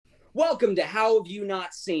Welcome to How Have You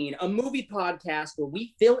Not Seen, a movie podcast where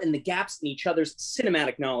we fill in the gaps in each other's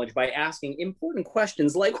cinematic knowledge by asking important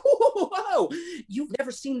questions like, whoa, you've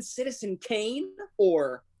never seen Citizen Kane?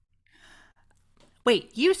 Or,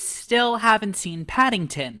 Wait, you still haven't seen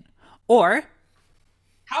Paddington? Or,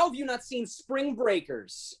 how have you not seen Spring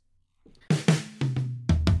Breakers?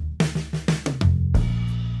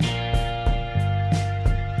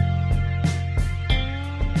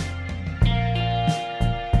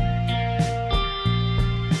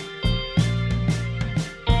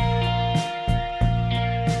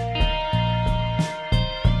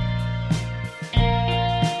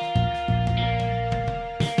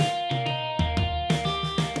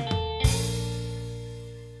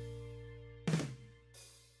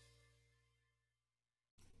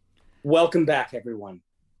 Welcome back, everyone,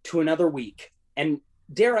 to another week, and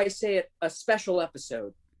dare I say it, a special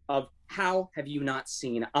episode of How Have You Not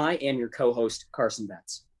Seen? I am your co-host, Carson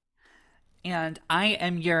Betts. and I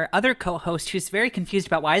am your other co host who's very confused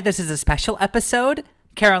about why this is a special episode,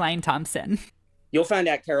 Caroline Thompson. You'll find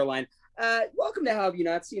out, Caroline. Welcome to How Have You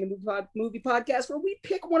Not Seen? A movie podcast where we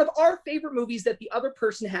pick one of our favorite movies that the other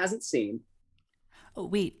person hasn't seen,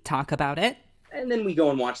 We talk about it, and then we go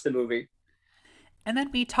and watch the movie. and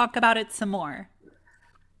then we talk about it some more.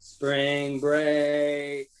 Spring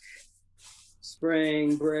break.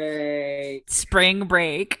 Spring break. Spring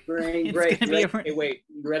break. Spring It's break. gonna be Hey, wait.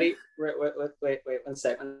 You ready? Wait. 1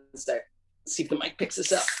 sec. Let's see if the mic picks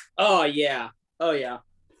this up. Oh, yeah.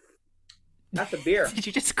 That's a beer. Did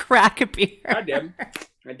you just crack a beer? I did.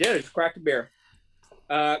 I just cracked a beer.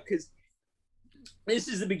 Because this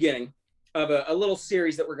is the beginning of a little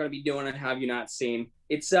series that we're going to be doing on Have You Not Seen.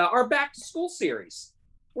 It's our back to school series.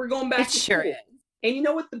 We're going back It to sure school. is. And you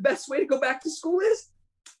know what the best way to go back to school is?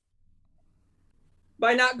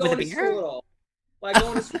 By not going to beer? school at all. By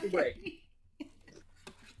going to school break.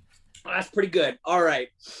 That's pretty good. All right.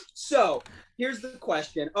 So here's the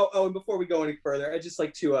question. Oh, and before we go any further, I'd just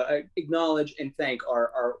like to acknowledge and thank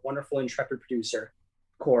our wonderful intrepid producer,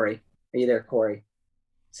 Corey. Are you there, Corey?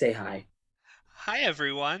 Say hi. Hi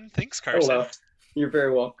everyone. Thanks, Carson. Hello. You're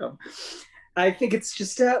very welcome. I think it's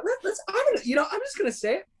just I'm just gonna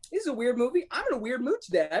say it. This is a weird movie. I'm in a weird mood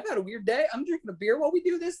today. I've had a weird day. I'm drinking a beer while we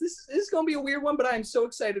do this. This is gonna be a weird one, but I am so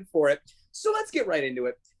excited for it. So let's get right into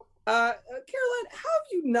it. Caroline, how have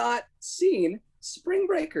you not seen Spring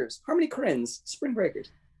Breakers? Harmony Korine's Spring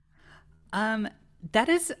Breakers. That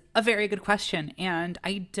is a very good question, and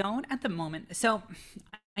I don't at the moment. So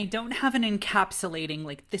I don't have an encapsulating,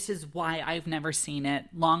 like, this is why I've never seen it.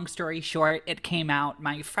 Long story short, it came out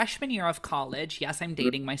my freshman year of college. Yes, I'm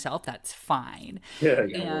dating myself. That's fine. Yeah.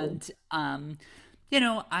 And,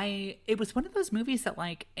 it was one of those movies that,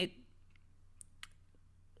 like,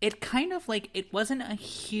 it kind of, like, it wasn't a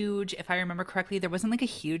huge, if I remember correctly, there wasn't, like, a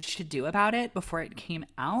huge to-do about it before it came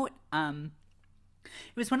out.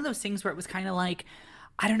 It was one of those things where it was kind of like,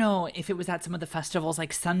 I don't know if it was at some of the festivals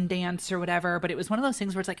like Sundance or whatever, but it was one of those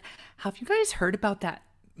things where it's like, have you guys heard about that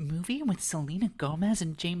movie with Selena Gomez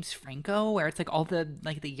and James Franco where it's like all the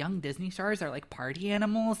young Disney stars are like party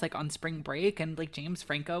animals like on spring break, and like James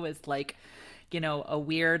Franco is like, a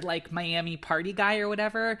weird like Miami party guy or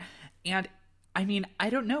whatever. And I mean,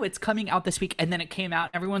 I don't know, it's coming out this week, and then it came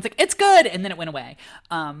out, everyone's like, it's good, and then it went away.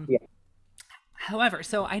 Yeah. However,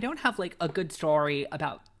 so I don't have like a good story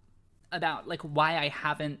about like why I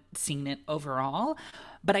haven't seen it overall,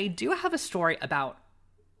 but I do have a story about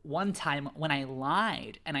one time when I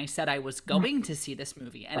lied and I said I was going to see this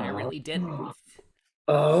movie and I really didn't.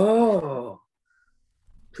 Oh.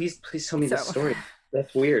 Please tell me the So story.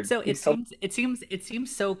 That's weird. so Please tell- it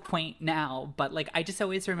seems so quaint now, but like I just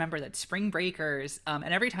always remember that Spring Breakers, and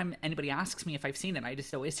every time anybody asks me if I've seen it, I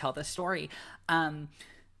just always tell this story.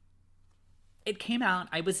 It came out,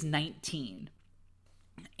 I was 19.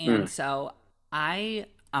 And so I,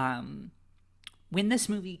 when this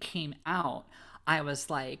movie came out, I was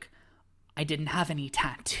like, I didn't have any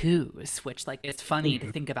tattoos, which like it's funny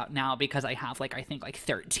to think about now because I have like, I think like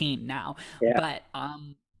 13 now. Yeah. But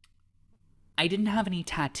I didn't have any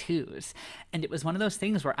tattoos. And it was one of those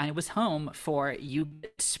things where I was home for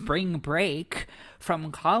spring break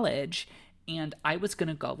from college, and I was going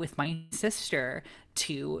to go with my sister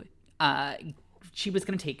to she was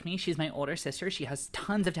going to take me. She's my older sister. She has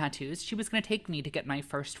tons of tattoos. She was going to take me to get my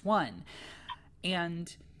first one.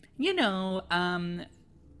 And,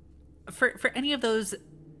 for any of those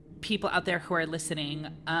people out there who are listening,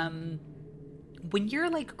 when you're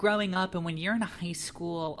like growing up and when you're in high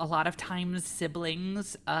school, a lot of times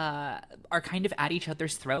siblings are kind of at each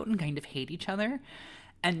other's throat and kind of hate each other.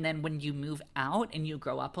 And then when you move out and you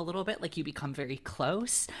grow up a little bit, like you become very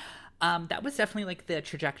close. That was definitely like the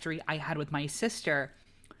trajectory I had with my sister.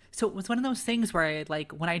 So it was one of those things where I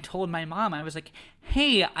like when I told my mom, I was like,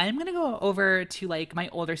 "Hey, I'm gonna go over to like my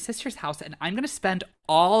older sister's house and I'm gonna spend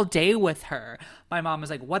all day with her." My mom was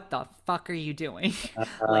like, "What the fuck are you doing?"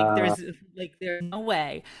 Uh, There's no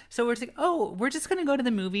way. So we're just like, "Oh, we're just gonna go to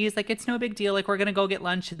the movies. Like it's no big deal. Like we're gonna go get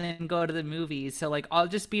lunch and then go to the movies. So like I'll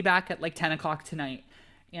just be back at like 10 o'clock tonight."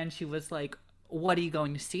 And she was like, "What are you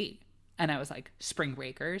going to see?" And I was like, "Spring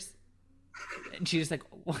Breakers." And she's like,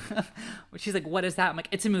 she's like, "What is that?" I'm like,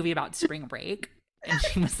 "It's a movie about spring break." And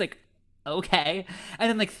she was like, "Okay." And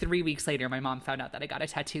then like 3 weeks later, my mom found out that I got a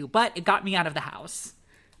tattoo, but it got me out of the house.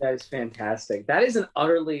 that is fantastic. That is an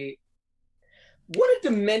utterly what a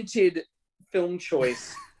demented film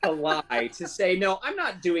choice to lie to say no. I'm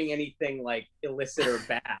not doing anything like illicit or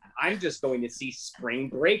bad. I'm just going to see Spring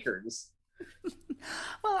Breakers.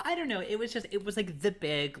 Well, I don't know. It was like the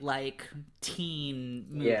big like teen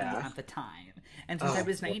movie Yeah. at the time. And since I Oh,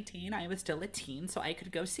 was 19, I was still a teen, so I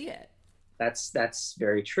could go see it. that's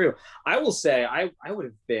very true. I will say I would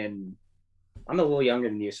have been. I'm a little younger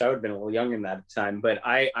than you, so I would have been a little younger than that time. But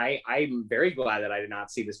I'm very glad that I did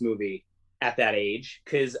not see this movie at that age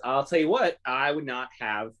because I'll tell you what, I would not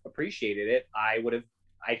have appreciated it. I would have,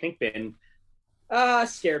 I think, been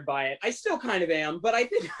scared by it. I still kind of am, but I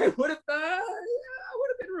think I would have, I would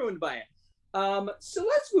have been ruined by it. So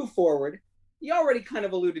let's move forward. You already kind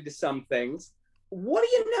of alluded to some things. What do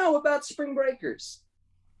you know about Spring Breakers?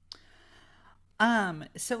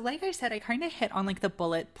 So like I said, I kind of hit on like the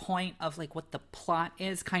bullet point of like what the plot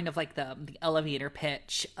is, kind of like the elevator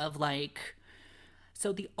pitch of like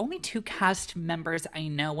so the only two cast members I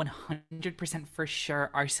know 100% for sure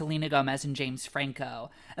are Selena Gomez and James Franco.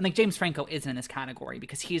 And like James Franco isn't in this category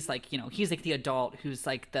because he's like, he's like the adult who's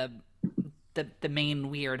like the main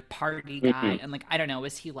weird party guy. Mm-hmm. And like I don't know,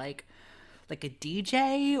 is he like a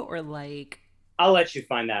DJ or like I'll let you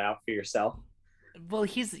find that out for yourself. well,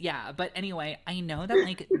 he's yeah, but anyway, I know that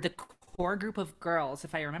like the core group of girls,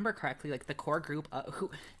 if I remember correctly, like the core group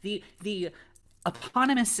who the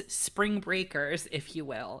eponymous Spring Breakers, if you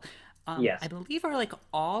will, I Yes. believe are like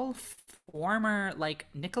all former like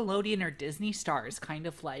Nickelodeon or Disney stars, kind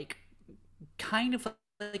of like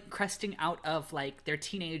cresting out of like their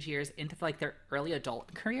teenage years into like their early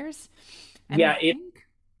adult careers, and I Yeah. think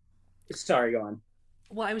Sorry, go on.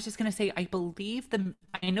 well, I was just gonna say, I believe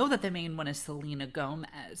I know that the main one is Selena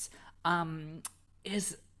Gomez. Um,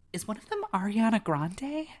 is one of them Ariana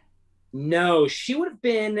Grande? No, she would have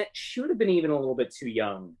been even a little bit too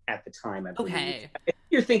young at the time, I believe. Okay,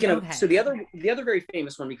 You're thinking of so okay, the other very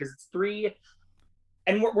famous one because it's three,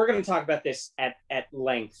 and we're going to talk about this at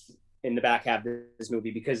length in the back half of this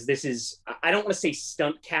movie because this is I don't want to say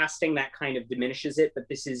stunt casting that kind of diminishes it, but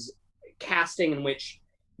this is casting in which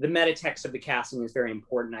the meta text of the casting is very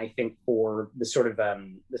important, I think, for the sort of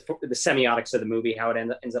the semiotics of the movie, how it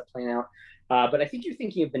ends up playing out. But I think you're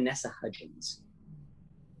thinking of Vanessa Hudgens.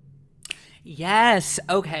 yes,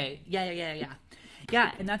 okay,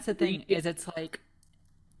 yeah. And that's the thing is, it's like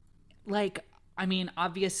I mean,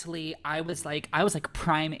 obviously, I was like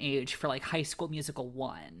prime age for like High School Musical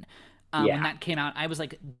one. When Yeah. that came out, I was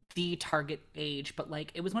like the target age, but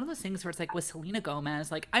like it was one of those things where it's like with Selena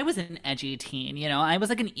Gomez, like I was an edgy teen, I was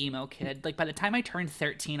like an emo kid. Like by the time I turned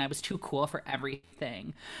 13, I was too cool for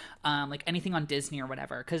everything, like anything on Disney or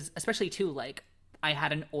whatever. Because especially too, like I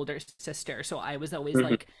had an older sister, so I was always Mhm.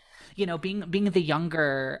 like, being the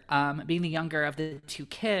younger of the two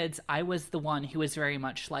kids, I was the one who was very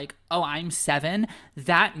much like, oh, I'm 7.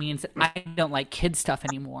 That means that I don't like kid stuff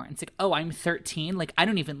anymore. And it's like, oh, I'm 13. Like I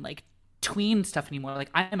don't even like tween stuff anymore.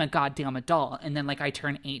 Like I'm a goddamn adult. And then like I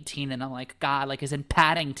turn 18 and I'm like, God, like isn't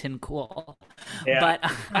Paddington cool? Yeah.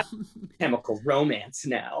 But Chemical Romance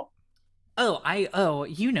now. oh,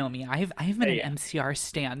 you know me. I've been an Yeah. MCR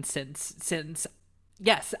stan since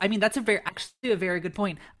yes, I mean that's actually a very good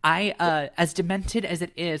point. I as demented as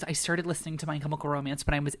it is, I started listening to My Chemical Romance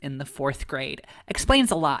when I was in the 4th grade.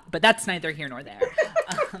 Explains a lot, but that's neither here nor there.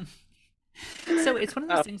 Um, so it's one of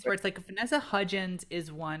those things where it's like Vanessa Hudgens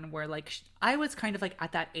is one where like I was kind of like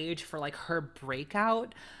at that age for like her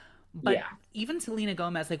breakout, but Yeah. even Selena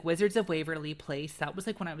Gomez, like Wizards of Waverly Place, that was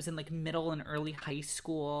like when I was in like middle and early high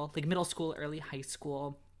school, like middle school, early high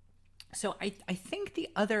school. So I think the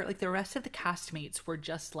other like the rest of the castmates were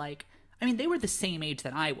just like I mean they were the same age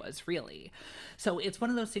that I was really. So it's one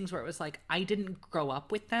of those things where it was like I didn't grow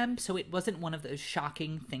up with them, so it wasn't one of those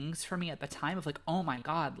shocking things for me at the time of like oh my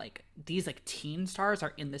god, like these like teen stars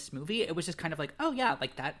are in this movie. It was just kind of like oh yeah,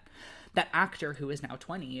 like that actor who is now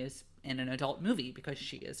 20 is in an adult movie because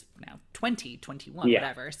she is now 20, 21, Yeah.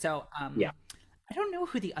 whatever. So Yeah. I don't know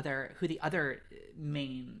who the other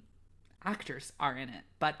main actors are in it,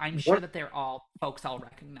 but I'm sure that they're all folks I'll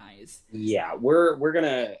recognize. Yeah, we're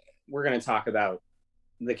gonna talk about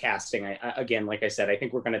the casting. Again, like I said, I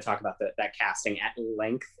think we're going to talk about that casting at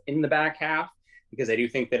length in the back half, because I do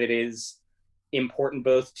think that it is important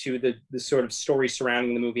both to the sort of story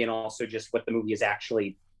surrounding the movie and also just what the movie is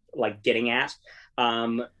actually like getting at.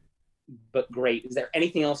 But great. Is there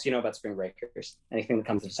anything else you know about Spring Breakers? Anything that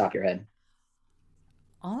comes to the top of your head?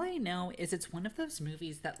 All I know is it's one of those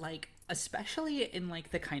movies that, like, especially in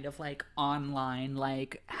like the kind of like online,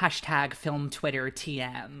 like hashtag film Twitter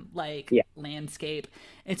TM, like Yeah. landscape,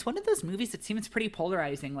 it's one of those movies that seems pretty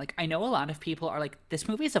polarizing. Like, I know a lot of people are like, this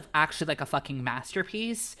movie is actually like a fucking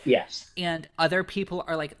masterpiece. Yes. And other people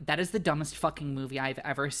are like, that is the dumbest fucking movie I've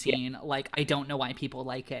ever seen. Yeah. Like, I don't know why people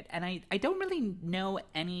like it. And I don't really know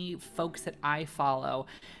any folks that I follow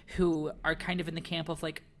who are kind of in the camp of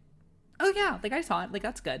like, oh yeah, like I saw it, like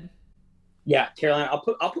that's good. Yeah, Caroline, I'll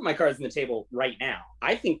put my cards on the table right now.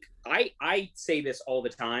 I think I say this all the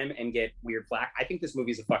time and get weird flack. I think this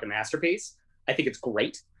movie is a fucking masterpiece. I think it's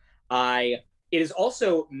great. It is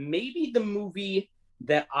also maybe the movie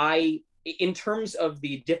that in terms of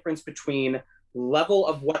the difference between level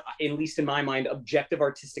of what, at least in my mind, objective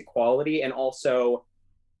artistic quality, and also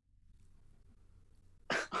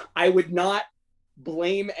I would not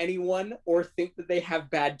blame anyone or think that they have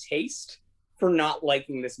bad taste for not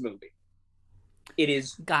liking this movie. It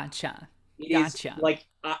is gotcha. Like,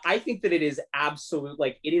 I think that it is absolute,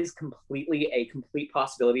 like, it is completely a complete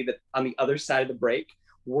possibility that on the other side of the break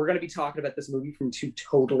we're going to be talking about this movie from two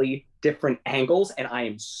totally different angles, and I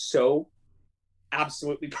am so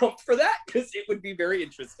absolutely pumped for that, because it would be very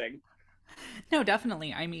interesting. No,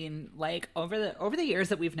 definitely. I mean, like, over the years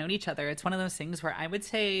that we've known each other, it's one of those things where I would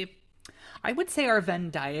say our Venn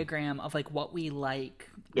diagram of like what we like,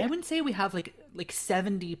 yeah. I wouldn't say we have like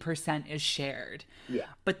 70% is shared. Yeah.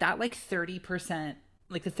 But that like 30%,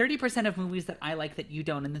 like the 30% of movies that I like that you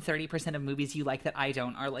don't, and the 30% of movies you like that I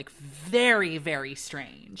don't, are like very, very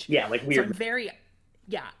strange. Yeah, like weird. So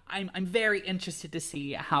I'm very interested to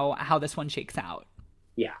see how this one shakes out.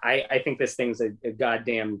 Yeah, I think this thing's a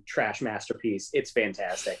goddamn trash masterpiece. It's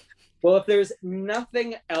fantastic. Well, if there's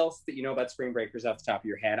nothing else that you know about Spring Breakers off the top of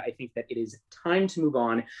your head, I think that it is time to move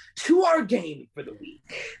on to our game for the week.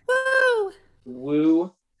 Woo!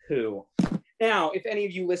 Woo-hoo. Now, if any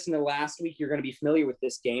of you listened to last week, you're going to be familiar with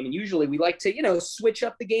this game. And usually we like to, switch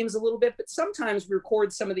up the games a little bit. But sometimes we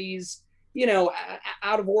record some of these,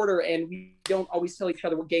 out of order, and we don't always tell each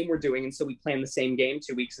other what game we're doing. And so we plan the same game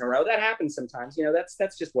 2 weeks in a row. That happens sometimes.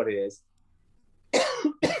 That's just what it is.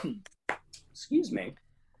 Excuse me.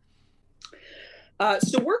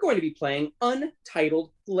 So we're going to be playing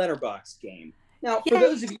Untitled Letterboxd game. Now, for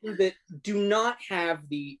those of you that do not have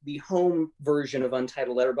the home version of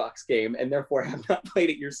Untitled Letterboxd game and therefore have not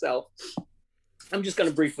played it yourself, I'm just going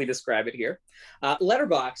to briefly describe it here.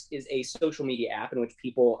 Letterboxd is a social media app in which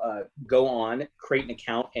people go on, create an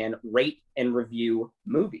account, and rate and review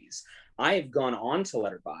movies. I have gone on to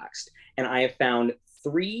Letterboxd, and I have found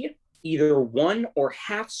 3 either 1 or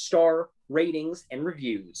half-star ratings and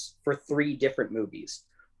reviews for 3 different movies.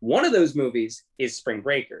 One of those movies is Spring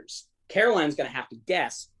Breakers. Caroline's going to have to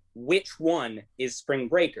guess which one is Spring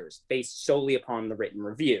Breakers based solely upon the written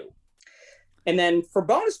review. And then for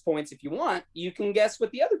bonus points, if you want, you can guess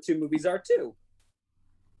what the other 2 movies are too.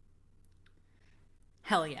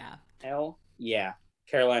 Hell yeah. Hell yeah.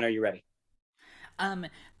 Caroline, are you ready?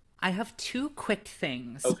 I have 2 quick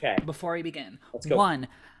things before we begin. Let's go.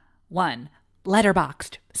 One,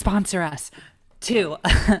 Letterboxd, sponsor us. 2,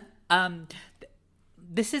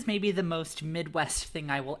 this is maybe the most Midwest thing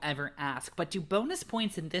I will ever ask, but do bonus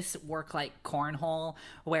points in this work like cornhole,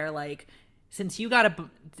 where like, since you got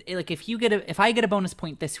if I get a bonus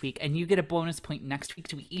point this week and you get a bonus point next week,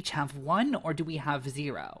 do we each have 1 or do we have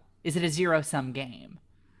 0? Is it a 0-sum game?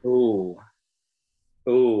 Ooh,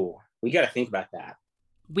 we got to think about that.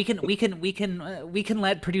 We can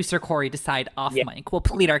let producer Corey decide off mic. We'll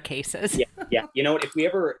plead our cases. Yeah. You know what? If we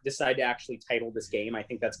ever decide to actually title this game, I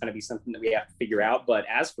think that's going to be something that we have to figure out. But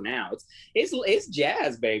as for now, it's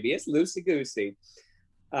jazz, baby. It's loosey goosey.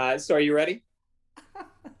 So are you ready?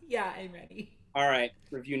 Yeah, I'm ready. All right.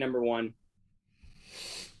 Review number 1.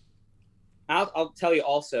 I'll tell you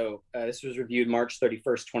also. This was reviewed March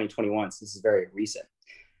 31st, 2021. So this is very recent.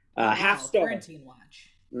 Half star. Quarantine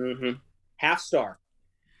watch. Mm-hmm. Half star.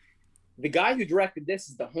 The guy who directed this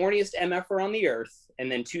is the horniest MFer on the earth,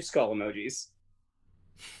 and then 2 skull emojis.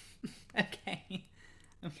 Okay.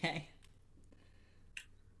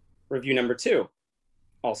 Review number 2,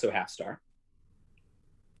 also half star.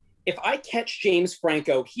 If I catch James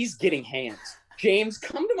Franco, he's getting hands. James,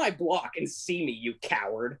 come to my block and see me, you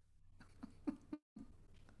coward.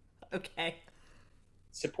 Okay.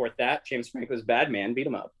 Support that. James Franco's bad man. Beat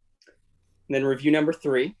him up. And then review number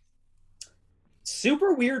 3.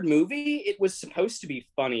 Super weird movie. It was supposed to be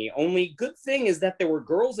funny. Only good thing is that there were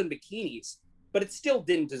girls in bikinis, but it still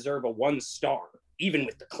didn't deserve a 1 star, even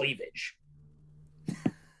with the cleavage.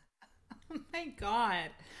 Oh my god.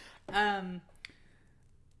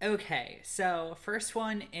 Okay, so first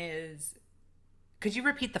one is... Could you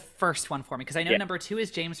repeat the first one for me? Because I know number 2 is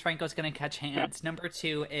James Franco's Gonna Catch Hands. Number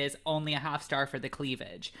 2 is only a half star for the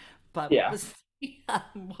cleavage. But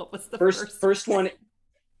what was the first one?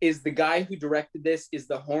 Is the guy who directed this is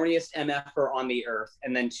the horniest MFer on the earth,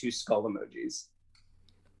 and then 2 skull emojis.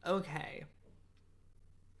 Okay.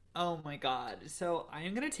 Oh my god. So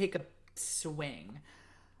I'm going to take a swing.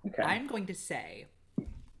 Okay. I'm going to say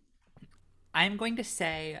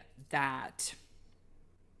that...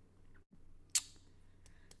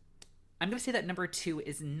 I'm going to say that number 2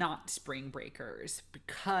 is not Spring Breakers,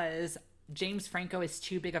 because James Franco is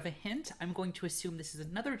too big of a hint. I'm going to assume this is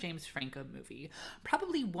another James Franco movie,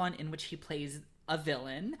 probably one in which he plays a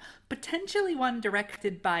villain, potentially one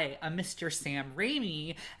directed by a Mr. Sam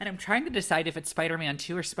Raimi, and I'm trying to decide if it's Spider-Man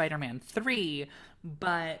 2 or Spider-Man 3,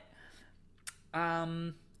 but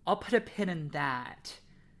I'll put a pin in that.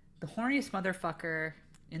 The horniest motherfucker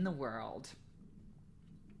in the world.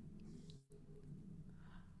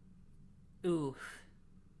 Ooh.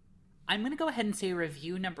 I'm going to go ahead and say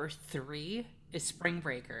review number 3 is Spring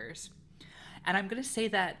Breakers. And I'm going to say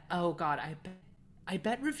that, oh god, I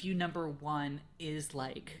bet review number 1 is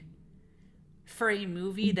like, for a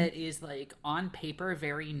movie that is like on paper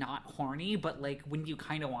very not horny, but like when you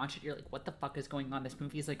kind of watch it, you're like, what the fuck is going on? This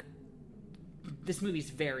movie's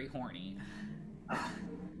very horny.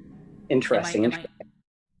 Interesting.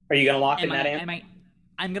 Are you going to lock in that answer?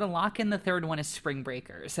 I'm going to lock in the third one as Spring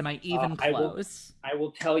Breakers. Am I even close? I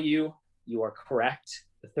will tell you, you are correct.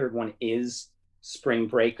 The third one is Spring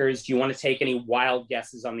Breakers. Do you want to take any wild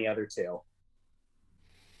guesses on the other 2?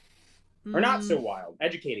 Or not so wild.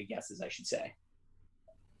 Educated guesses, I should say.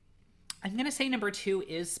 I'm going to say number 2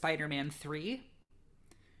 is Spider-Man 3.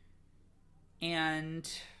 And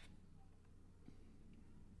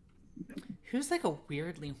who's like a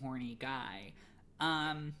weirdly horny guy?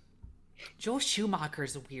 Joel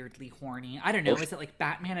Schumacher's weirdly horny. I don't know. Is it like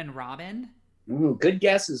Batman and Robin? Good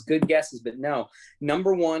guesses, but no.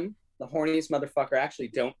 Number 1, the horniest motherfucker, I actually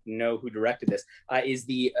don't know who directed this, is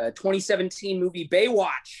the 2017 movie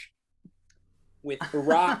Baywatch with The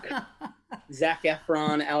Rock, Zac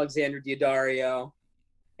Efron, Alexander Daddario.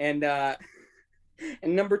 And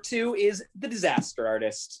number 2 is The Disaster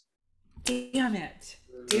Artist. Damn it.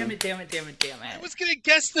 I was going to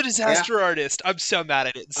guess The Disaster Artist. I'm so mad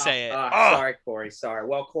I didn't say it. Sorry, Corey. Sorry.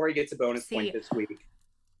 Well, Corey gets a bonus point this week.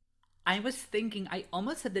 I was thinking, I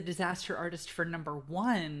almost said The Disaster Artist for number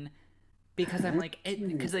 1 because I'm like,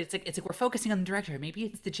 because it's like we're focusing on the director. Maybe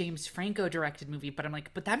it's the James Franco directed movie, but I'm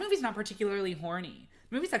like, but that movie's not particularly horny.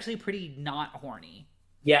 The movie's actually pretty not horny.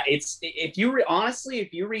 Yeah, if you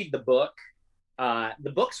read the book,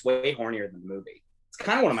 the book's way hornier than the movie. It's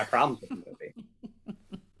kind of one of my problems with the movie.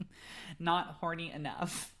 Not horny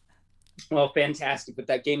enough. Well, fantastic. With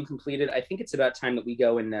that game completed, I think it's about time that we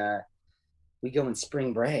go in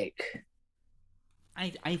spring break.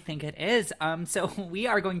 I think it is. So we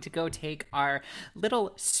are going to go take our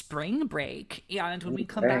little spring break. And when we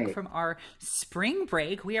come back from our spring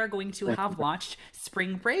break, we are going to have watched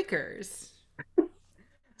Spring Breakers.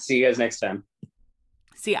 See you guys next time.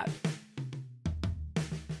 See ya.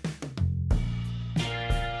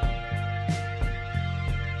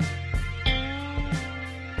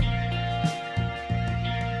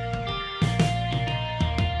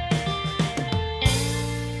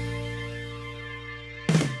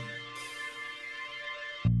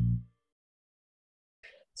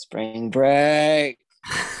 Spring break.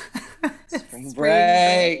 Spring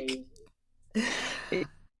break.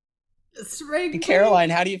 Spring break. Caroline,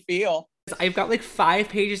 how do you feel? I've got like 5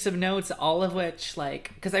 pages of notes, all of which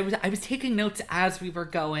because I was taking notes as we were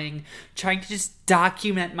going, trying to just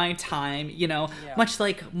document my time, much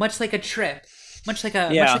like a trip. Much like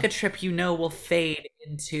a trip, will fade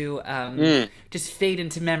into just fade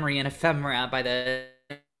into memory and ephemera by the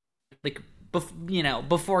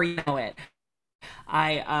before you know it.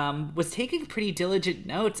 I was taking pretty diligent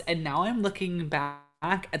notes, and now I'm looking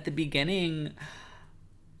back at the beginning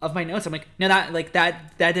of my notes. I'm like, no,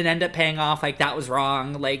 that didn't end up paying off. Like, that was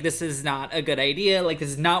wrong. Like, this is not a good idea. Like, this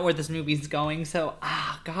is not where this movie's going. So,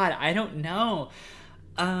 God, I don't know.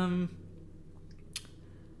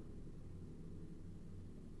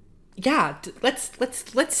 Yeah,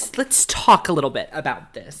 let's talk a little bit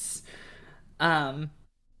about this.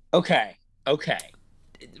 Okay.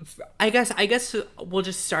 I guess we'll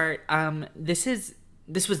just start. This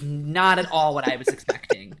was not at all what I was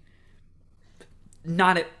expecting.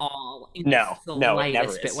 Not at all. In No, the it never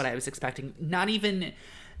slightest bit is. what I was expecting. Not even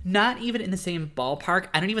in the same ballpark.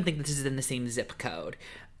 I don't even think this is in the same zip code.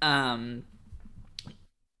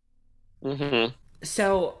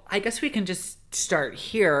 So I guess we can just start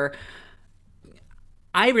here.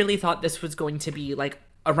 I really thought this was going to be like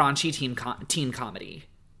a raunchy teen comedy.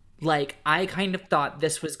 Like, I kind of thought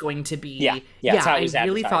this was going to be... that's how it was I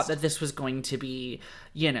really advertised. thought that this was going to be,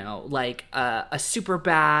 like a super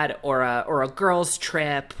bad or a girls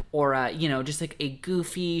trip or just like a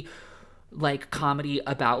goofy like comedy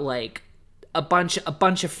about like a bunch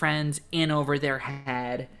of friends in over their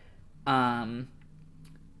head.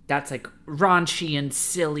 That's like raunchy and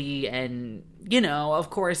silly and,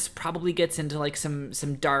 of course, probably gets into like some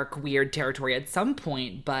dark, weird territory at some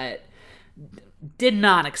point, but did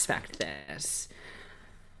not expect this.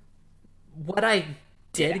 What I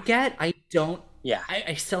did get, I don't. Yeah.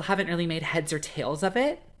 I still haven't really made heads or tails of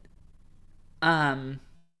it. But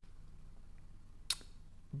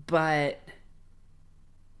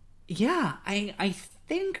yeah, I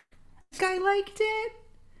think I liked it.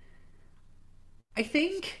 I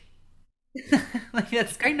think like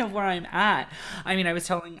that's kind of where I'm at. I mean, I was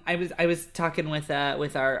talking with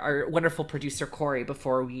our wonderful producer Corey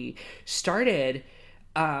before we started,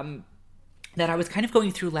 that I was kind of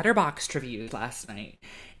going through Letterboxd reviews last night,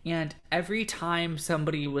 and every time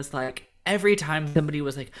somebody was like,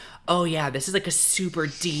 oh yeah, this is like a super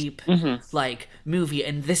deep like movie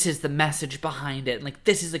and this is the message behind it, and like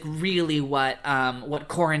this is like really what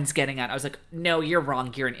Corin's getting at, I was like, no, you're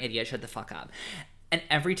wrong, you're an idiot, shut the fuck up. And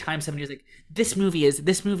every time somebody was like, this movie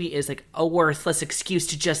is like a worthless excuse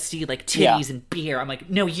to just see like titties and beer, I'm like,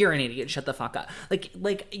 no, you're an idiot, shut the fuck up. Like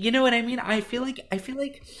you know what I mean? I feel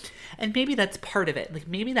like, and maybe that's part of it. Like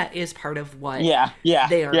maybe that is part of what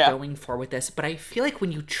they are going for with this. But I feel like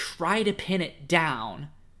when you try to pin it down,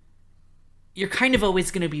 you're kind of always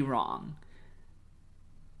going to be wrong.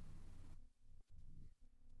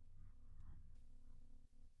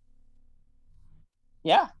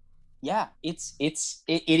 Yeah, it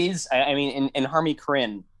is. I mean, and Harmony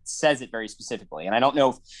Korine says it very specifically, and I don't know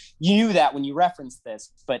if you knew that when you referenced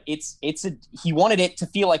this, but he wanted it to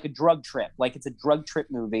feel like a drug trip, like it's a drug trip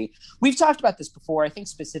movie. We've talked about this before. I think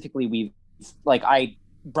specifically I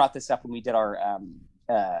brought this up when we did our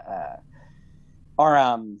oh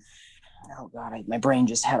god, my brain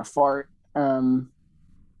just had a fart. When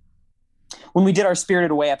we did our Spirited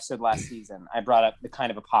Away episode last season, I brought up the kind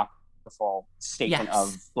of apocryphal statement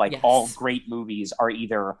of like all great movies are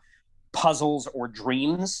either puzzles or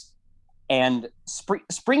dreams, and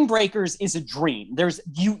Spring Breakers is a dream. There's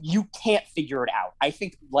you can't figure it out. I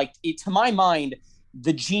think to my mind,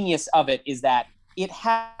 the genius of it is that it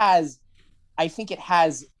has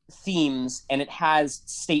themes and it has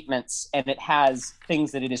statements and it has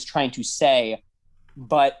things that it is trying to say,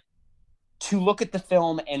 but to look at the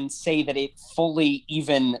film and say that it fully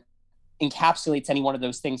even encapsulates any one of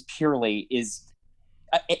those things purely it's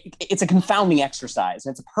a confounding exercise,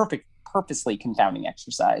 and it's a purposely confounding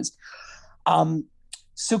exercise.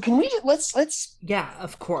 So can we let's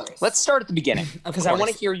of course, let's start at the beginning, because I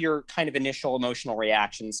want to hear your kind of initial emotional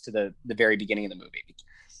reactions to the very beginning of the movie.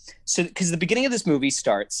 So because the beginning of this movie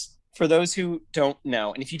starts, for those who don't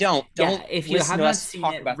know, and if you don't if you have not seen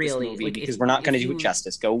it, really, like, because we're not going to do it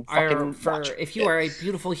justice. Go fucking watch it. If you are a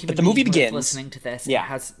beautiful human but the movie being begins listening to this and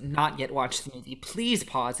has not yet watched the movie, please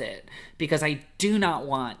pause it, because I do not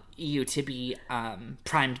want you to be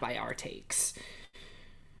primed by our takes.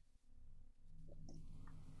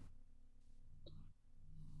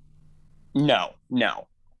 No.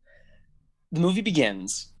 The movie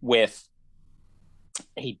begins with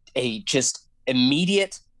a just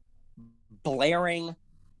immediate blaring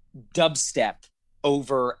dubstep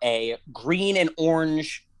over a green and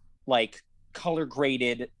orange like color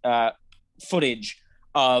graded footage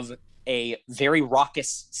of a very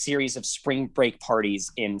raucous series of spring break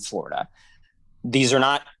parties in Florida. These are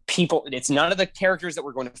not people, it's none of the characters that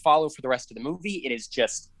we're going to follow for the rest of the movie. It is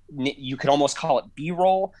just, you could almost call it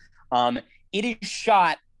B-roll. It is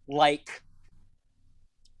shot like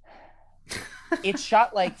it's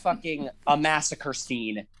shot like fucking a massacre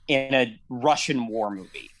scene in a Russian war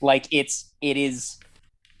movie. Like it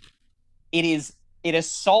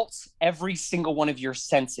assaults every single one of your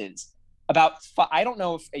senses. I don't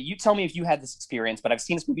know if you tell me if you had this experience, but I've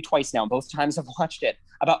seen this movie twice now, and both times I've watched it.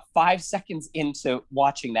 About 5 seconds into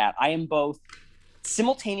watching that, I am both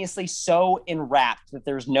simultaneously so enwrapped that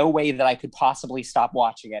there's no way that I could possibly stop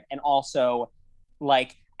watching it, and also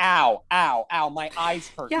like ow, ow, ow, my eyes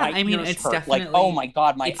hurt, Yeah, my I mean, ears it's hurt. definitely, Like, oh my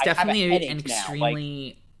God, it's I have a definitely an headache now. Like,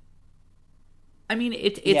 extremely, I mean,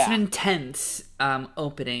 it's an yeah, intense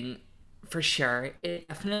opening for sure. It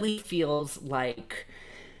definitely feels like,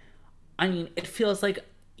 I mean, it feels like,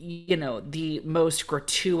 you know, the most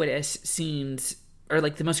gratuitous scenes or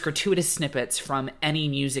like the most gratuitous snippets from any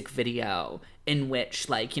music video in which,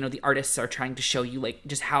 like, you know, the artists are trying to show you like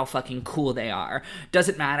just how fucking cool they are.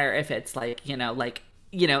 Doesn't matter if it's like, you know, an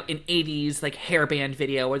 80s like hair band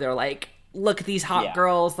video where they're like, look at these hot yeah,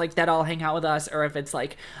 girls like that all hang out with us, or if it's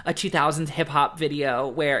like a 2000s hip hop video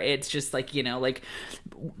where it's just like, you know, like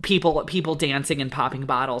people dancing and popping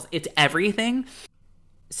bottles. It's everything.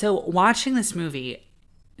 So watching this movie,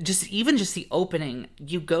 just the opening,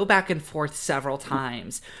 you go back and forth several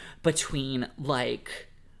times between like,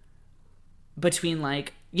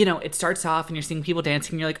 you know, it starts off and you're seeing people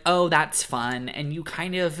dancing and you're like, oh, that's fun, and you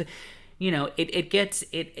kind of, you know,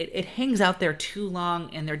 it hangs out there too long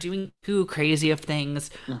and they're doing too crazy of things.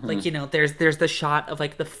 mm-hmm. Like, you know, there's the shot of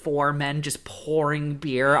like the four men just pouring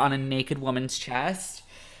beer on a naked woman's chest.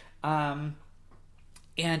 And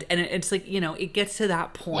it's like, you know, it gets to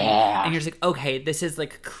that point Yeah. and you're just like, okay, this is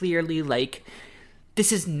like clearly like,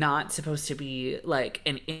 this is not supposed to be like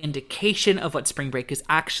an indication of what spring break is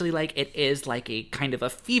actually like. It is like a kind of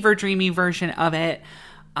a fever dreamy version of it.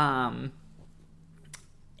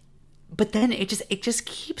 But then it just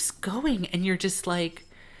keeps going and you're just like,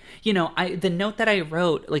 you know, the note that I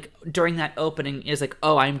wrote like during that opening is like,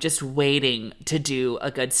 oh, I'm just waiting to do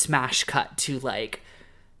a good smash cut to like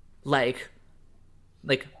like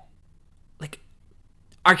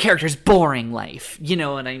our character's boring life, you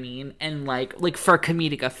know what I mean? And like for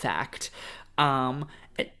comedic effect,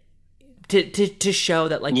 to show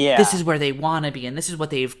that like this is where they want to be and this is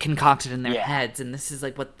what they've concocted in their heads and this is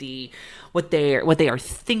like what they are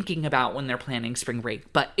thinking about when they're planning spring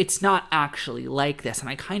break. But it's not actually like this, and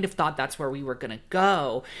I kind of thought that's where we were gonna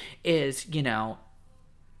go, is, you know,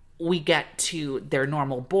 we get to their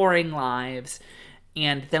normal boring lives.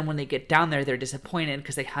 And then when they get down there, they're disappointed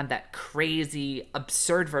because they had that crazy,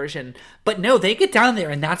 absurd version. But no, they get down there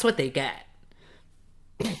and that's what they get.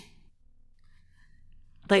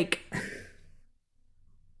 Like,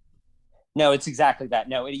 no, it's exactly that.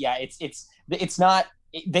 No, it's not.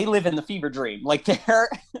 They live in the fever dream. Like they're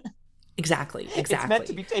exactly. It's meant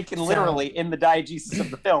to be taken literally in the diegesis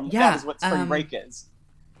of the film. Yeah, that is what spring break is.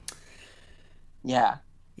 Yeah.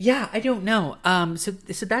 Yeah, I don't know. So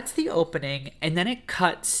that's the opening, and then it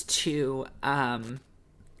cuts to them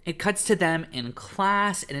in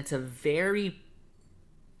class, and it's a very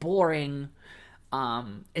boring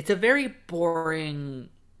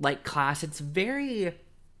like class. It's very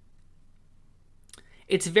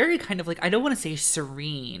kind of like, I don't want to say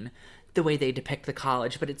serene the way they depict the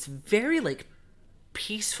college, but it's very like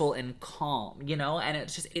peaceful and calm, you know. And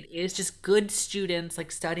it is just good students like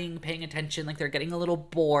studying, paying attention, like they're getting a little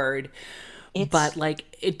bored, but like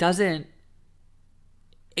it doesn't,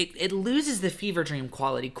 it loses the fever dream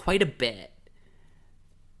quality quite a bit.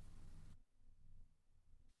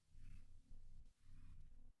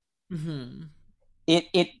 Mm-hmm.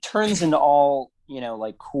 It turns into all, you know,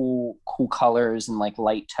 like cool colors and like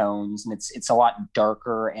light tones, and it's a lot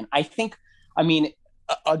darker. And I think, I mean,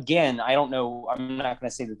 again, I don't know, I'm not going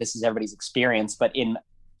to say that this is everybody's experience, but in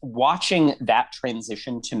watching that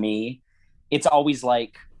transition, to me, it's always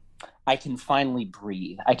like I can finally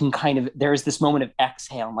breathe. I can kind of, there's this moment of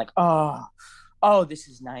exhale. I'm like, oh, this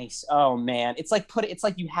is nice. Oh man, it's like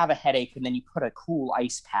you have a headache and then you put a cool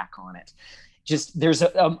ice pack on it. Just there's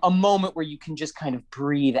a moment where you can just kind of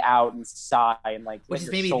breathe out and sigh, and like which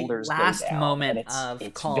is maybe the last moment of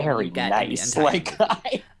it's calm very you get nice. Like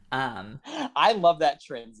I love that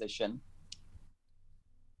transition.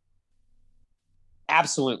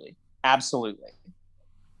 Absolutely.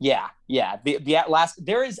 Yeah. The last,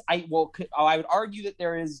 there is, I would argue that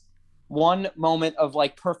there is one moment of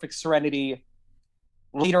like perfect serenity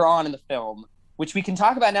later on in the film, which we can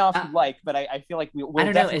talk about now if you'd like, but I feel like we'll I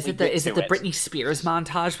don't know. Is it the it. Britney Spears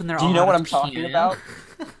montage when they're all Do you know what I'm peeing? talking about?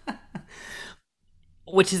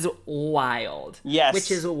 Which is wild. Yes. Which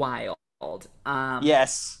is wild.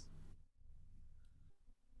 Yes.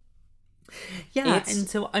 Yeah, and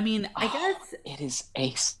so I mean, I guess it is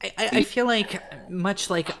ace. I feel like much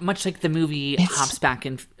like the movie hops back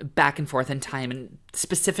and forth in time, and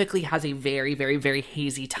specifically has a very, very, very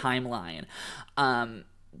hazy timeline.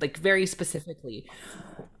 Like very specifically,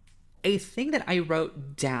 a thing that I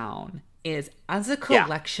wrote down is, as a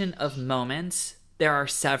collection of moments, there are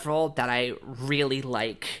several that I really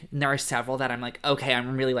like, and there are several that I'm like, okay,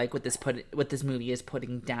 I'm really like what this movie is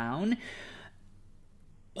putting down.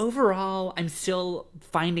 overall, I'm still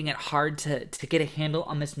finding it hard to get a handle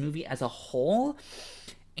on this movie as a whole.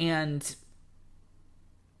 And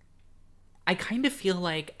I kind of feel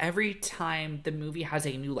like every time the movie has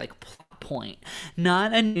a new like plot point,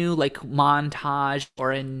 not a new like montage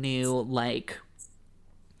or a new like,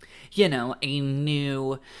 you know, a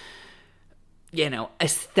new, you know,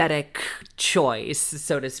 aesthetic choice,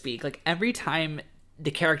 so to speak. Like every time the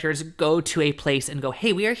characters go to a place and go,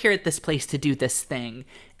 hey, we are here at this place to do this thing.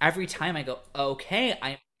 Every time I go, okay,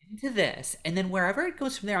 I'm into this. And then wherever it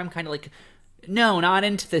goes from there, I'm kind of like, no, not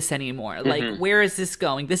into this anymore. Like, where is this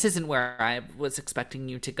going? This isn't where I was expecting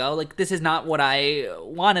you to go. Like, this is not what I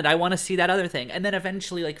wanted. I want to see that other thing. And then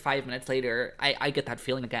eventually, like 5 minutes later, I get that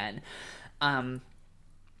feeling again.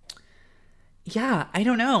 Yeah, I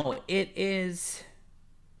don't know. It is...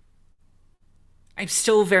 I'm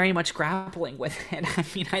still very much grappling with it. I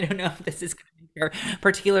mean, I don't know if this is going to be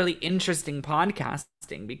particularly interesting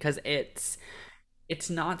podcasting because it's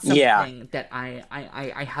not something that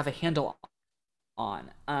I have a handle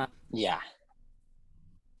on. Yeah.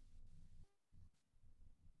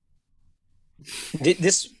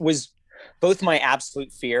 This was both my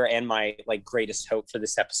absolute fear and my like greatest hope for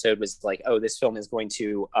this episode was like, oh, this film is going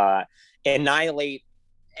to annihilate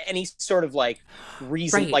any sort of like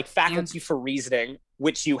reason, like faculty for reasoning,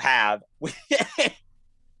 which you have.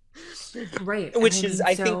 Right. Which is,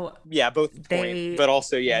 I think, both point, but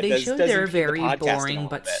also, they show their very boring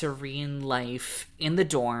but serene life in the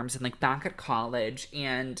dorms and like back at college,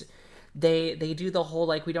 and they do the whole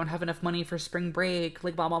like, we don't have enough money for spring break,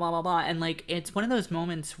 like blah blah blah blah blah, and like it's one of those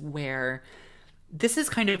moments where this is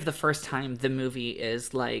kind of the first time the movie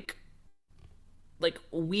is like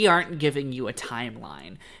we aren't giving you a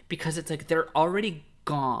timeline, because it's like they're already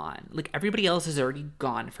gone. Like everybody else is already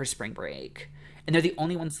gone for spring break, and they're the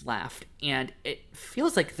only ones left, and it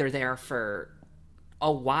feels like they're there for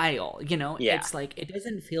a while, you know? It's like it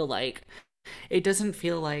doesn't feel like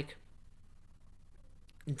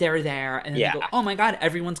they're there and then they go, oh my god,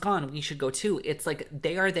 everyone's gone, we should go too. It's like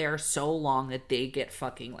they are there so long that they get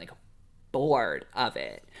fucking like bored of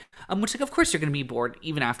it, which like of course you're gonna be bored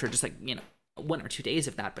even after just like, you know, 1 or 2 days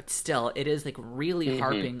of that, but still it is like really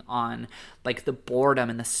harping on like the boredom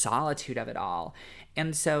and the solitude of it all.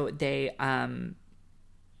 And so they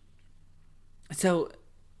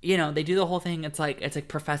you know, they do the whole thing. It's like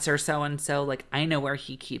Professor so-and-so, like, I know where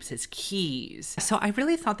he keeps his keys. So I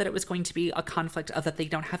really thought that it was going to be a conflict of that they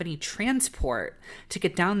don't have any transport to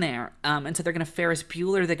get down there. And so they're going to Ferris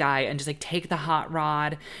Bueller the guy and just like take the hot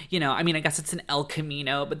rod. You know, I mean, I guess it's an El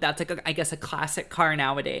Camino, but that's like, I guess, a classic car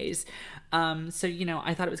nowadays. So, you know,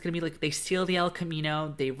 I thought it was going to be like they steal the El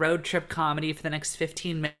Camino, they road trip comedy for the next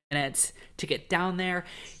 15 minutes to get down there.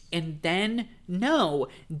 And then, no,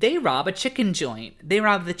 they rob a chicken joint. They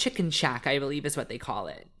rob the Chicken Shack, I believe is what they call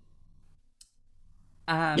it.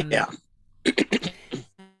 I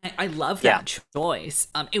love that choice.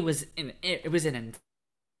 It was an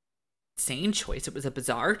insane choice. It was a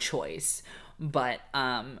bizarre choice, but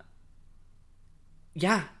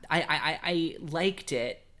yeah, I liked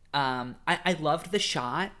it. I loved the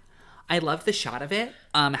shot. I loved the shot of it.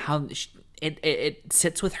 How it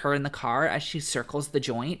sits with her in the car as she circles the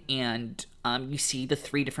joint, and you see the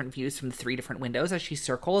 3 different views from the 3 different windows as she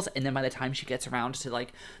circles, and then by the time she gets around to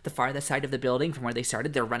like the farthest side of the building from where they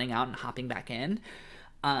started, they're running out and hopping back in.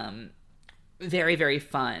 Very, very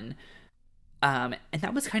fun. And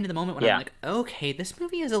that was kind of the moment when I'm like, okay, this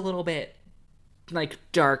movie is a little bit like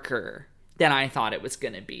darker than I thought it was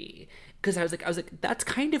gonna be. Because I was like, that's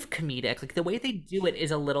kind of comedic. Like the way they do it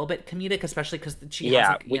is a little bit comedic, especially because she has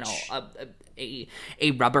like, you know,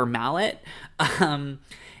 a rubber mallet,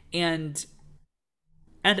 and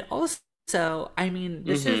also, I mean,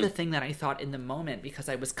 this is the thing that I thought in the moment, because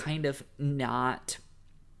I was kind of not.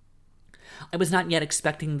 I was not yet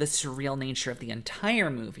expecting the surreal nature of the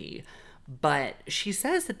entire movie, but she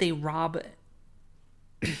says that they rob.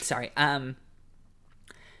 Sorry.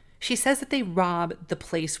 She says that they rob the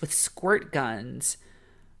place with squirt guns,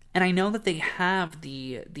 and I know that they have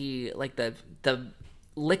the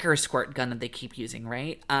liquor squirt gun that they keep using,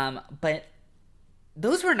 right? But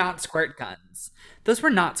those were not squirt guns. Those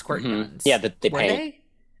were not squirt guns. Yeah, that they were paint.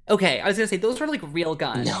 They? Okay, I was gonna say those were like real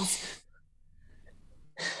guns. No.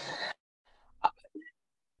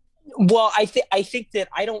 Well, I think that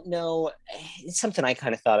I don't know. It's something I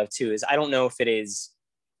kind of thought of too. Is I don't know if it is.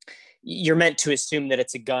 You're meant to assume that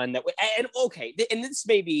it's a gun that, and okay, and this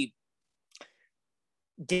maybe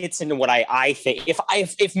gets into what I think.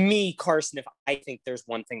 If me, Carson, if I think there's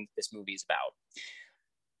one thing that this movie is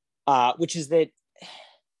about, which is that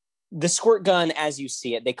the squirt gun, as you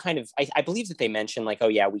see it, they kind of, I believe that they mentioned like, oh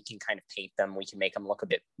yeah, we can kind of paint them, we can make them look a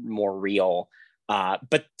bit more real.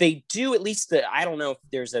 But they do, at least I don't know if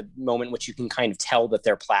there's a moment in which you can kind of tell that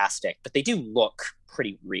they're plastic, but they do look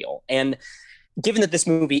pretty real. And given that this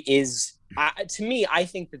movie is, to me, I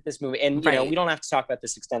think that this movie, and you know, we don't have to talk about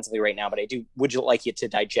this extensively right now, but I do, would you like you to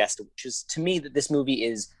digest it, which is to me that this movie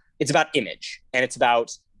is, it's about image, and it's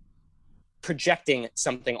about projecting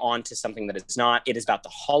something onto something that is not. It is about the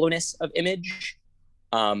hollowness of image.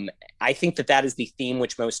 I think that is the theme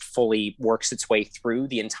which most fully works its way through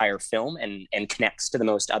the entire film and connects to the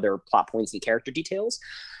most other plot points and character details.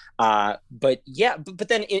 But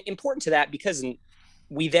then important to that, because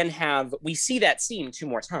we see that scene 2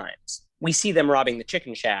 more times. We see them robbing the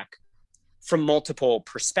chicken shack from multiple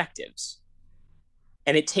perspectives,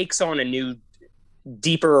 and it takes on a new,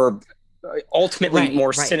 deeper, ultimately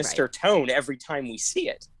more sinister tone every time we see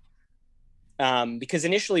it. Because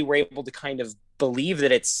initially we're able to kind of believe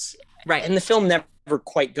that it's right, and the film never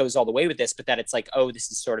quite goes all the way with this, but that it's like, oh,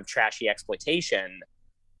 this is sort of trashy exploitation.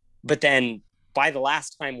 But then by the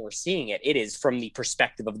last time we're seeing it, it is from the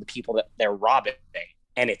perspective of the people that they're robbing,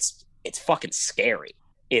 and it's fucking scary.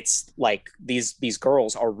 It's like these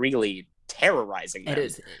girls are really terrorizing them. It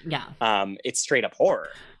is, yeah. It's straight up horror.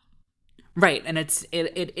 Right, and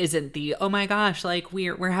it isn't the, oh my gosh, like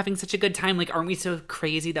we're having such a good time, like aren't we so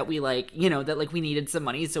crazy that we like, you know, that like we needed some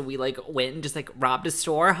money so we like went and just like robbed a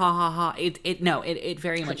store, ha ha ha. It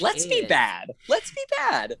very much Let's be bad.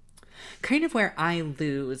 Kind of where I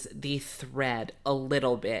lose the thread a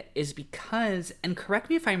little bit is because, and correct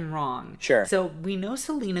me if I'm wrong. Sure. So we know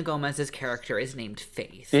Selena Gomez's character is named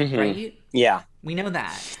Faith, right? Yeah. We know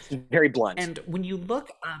that. Very blunt. And when you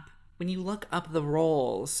look up the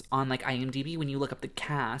roles on like IMDb, when you look up the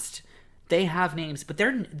cast, they have names, but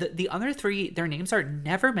the other 3, their names are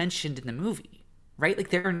never mentioned in the movie, right? Like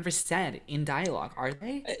they're never said in dialogue, are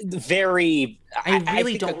they? I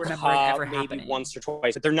really don't remember it ever happening. Maybe once or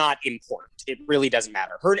twice, but they're not important. It really doesn't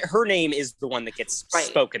matter. Her name is the one that gets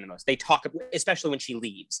spoken the most. They talk, especially when she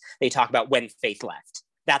leaves, they talk about when Faith left.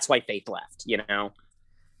 That's why Faith left, you know?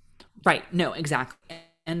 Right. No, exactly.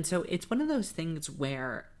 And so it's one of those things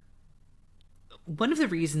where one of the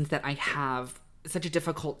reasons that I have such a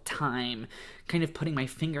difficult time kind of putting my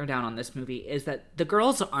finger down on this movie is that the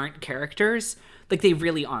girls aren't characters. Like, they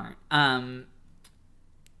really aren't.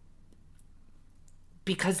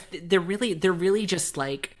 Because they're really just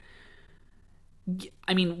like,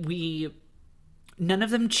 I mean, none of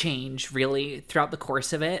them change really throughout the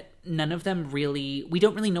course of it. None of them really, we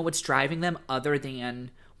don't really know what's driving them other than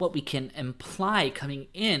what we can imply coming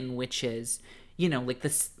in, which is, you know, like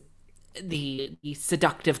this, the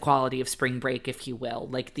seductive quality of Spring Break, if you will,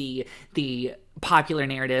 like the popular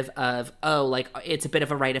narrative of, oh, like it's a bit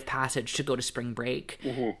of a rite of passage to go to Spring Break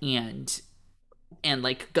and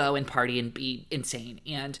like go and party and be insane.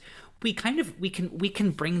 And we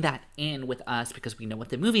can bring that in with us because we know what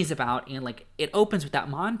the movie's about, and like it opens with that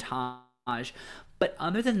montage. But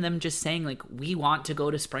other than them just saying like we want to go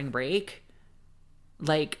to Spring Break,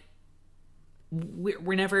 like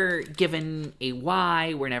we're never given a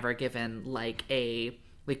why. We're never given like a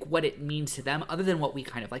like what it means to them, other than what we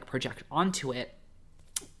kind of like project onto it.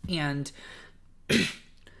 And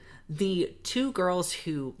the 2 girls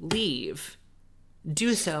who leave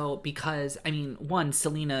do so because, I mean, one,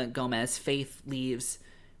 Selena Gomez, Faith, leaves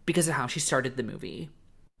because of how she started the movie.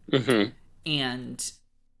 And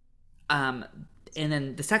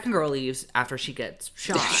then the second girl leaves after she gets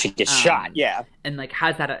shot. She gets shot, yeah. And like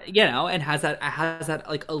has that, you know, and has that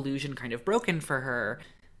like illusion kind of broken for her.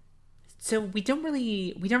 So we don't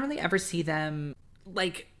really ever see them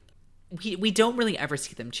like, we don't really ever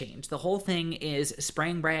see them change. The whole thing is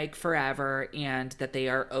Spring Break forever, and that they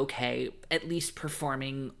are okay at least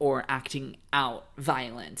performing or acting out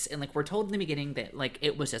violence. And like we're told in the beginning that like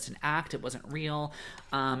it was just an act, it wasn't real.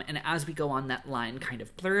 And as we go on, that line kind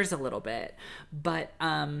of blurs a little bit. But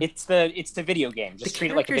it's the video game. Just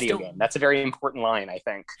treat it like a video game. That's a very important line, I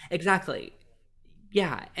think. Exactly.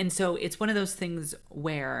 Yeah. And so it's one of those things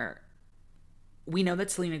where we know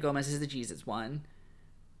that Selena Gomez is the Jesus one.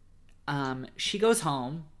 She goes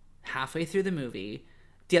home halfway through the movie.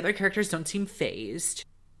 The other characters don't seem fazed.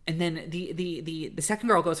 And then the second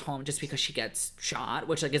girl goes home just because she gets shot,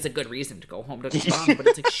 which like is a good reason to go home, don't get me wrong, but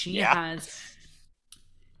it's like she has,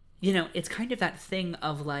 you know, it's kind of that thing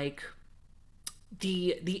of like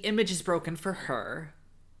the image is broken for her,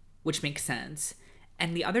 which makes sense,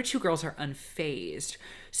 and the other 2 girls are unfazed.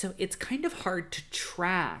 So it's kind of hard to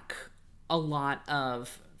track a lot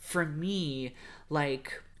of, for me,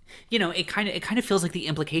 like you know, it kind of feels like the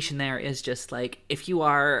implication there is just like, if you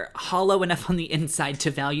are hollow enough on the inside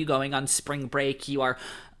to value going on spring break, you are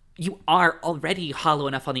already hollow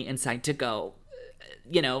enough on the inside to go,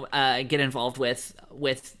 get involved with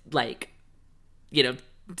like,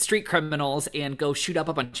 street criminals and go shoot up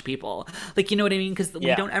a bunch of people. Like, you know what I mean? Because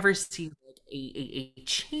we don't ever see like a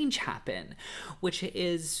change happen, which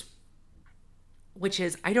is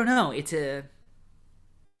I don't know. It's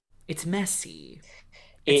messy.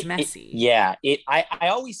 It's messy. I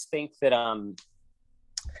always think that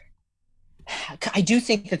I do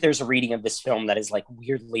think that there's a reading of this film that is like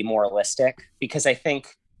weirdly moralistic, because I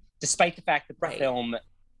think despite the fact that the film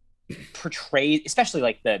portrays, especially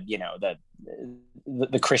like the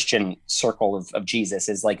Christian circle of Jesus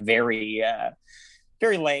is like very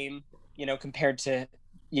very lame, compared to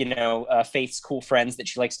Faith's cool friends that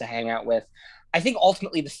she likes to hang out with. I think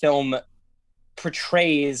ultimately the film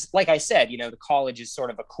portrays, like I said, the college is sort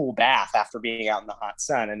of a cool bath after being out in the hot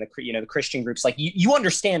sun, and the Christian groups, like you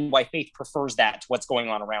understand why Faith prefers that to what's going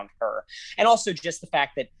on around her. And also just the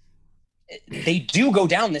fact that they do go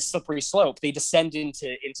down this slippery slope. They descend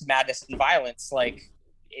into madness and violence. Like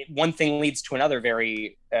one thing leads to another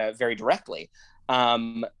very, very directly.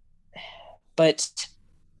 But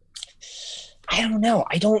I don't know.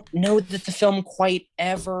 I don't know that the film quite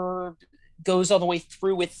ever goes all the way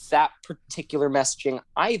through with that particular messaging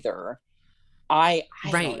either. I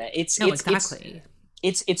don't know. It's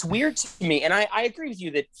weird to me. And I agree with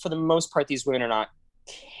you that for the most part, these women are not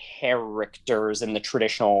characters in the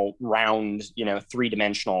traditional round,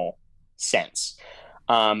 three-dimensional sense.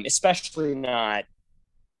 Especially not.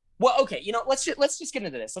 Well, okay, let's just get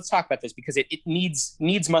into this. Let's talk about this because it needs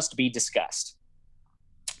must be discussed.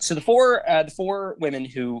 So the four women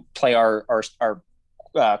who play our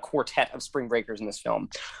quartet of spring breakers in this film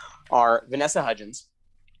are Vanessa Hudgens,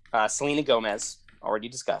 Selena Gomez, already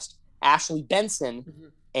discussed, Ashley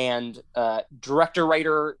Benson, and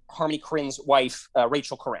director-writer Harmony Korine's wife,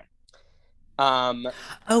 Rachel Corrine.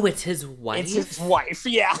 It's his wife? It's his wife,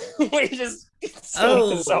 yeah. Which is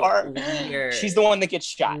so bizarre. Weird. She's the one that gets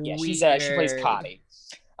shot. Yeah, she plays Cotty.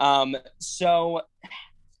 So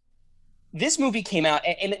this movie came out,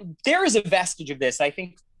 and there is a vestige of this. I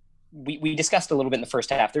think we discussed a little bit in the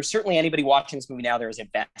first half. There's certainly anybody watching this movie now, there is a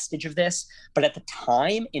vestige of this. But at the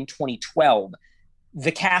time, in 2012,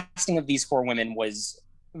 the casting of these four women was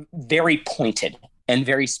very pointed and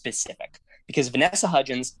very specific, because Vanessa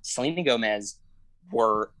Hudgens, Selena Gomez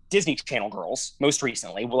were Disney Channel girls most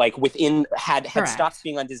recently, like had stopped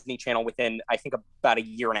being on Disney Channel within, I think, about a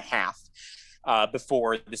year and a half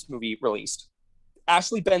before this movie released.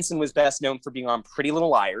 Ashley Benson was best known for being on Pretty Little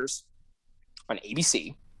Liars on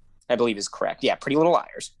ABC, I believe is correct. Yeah, Pretty Little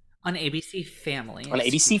Liars. On ABC Family. On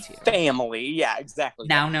ABC Family, yeah, exactly.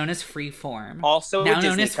 Now known as Freeform. Also now a Disney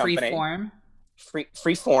known as company. Freeform.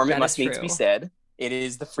 Freeform, it must need to be said. It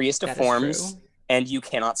is the freest of forms, and you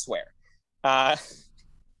cannot swear.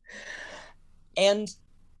 And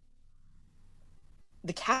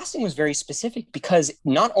the casting was very specific because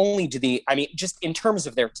not only just in terms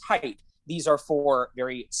of their type, these are four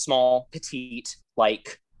very small, petite,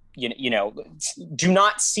 like, do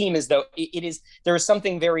not seem as though there is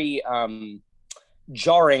something very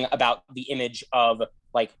jarring about the image of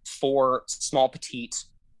like four small, petite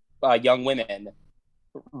young women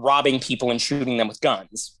robbing people and shooting them with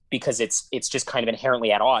guns, because it's just kind of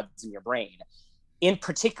inherently at odds in your brain. In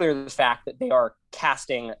particular, the fact that they are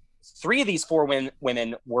casting three of these four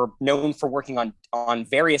women were known for working on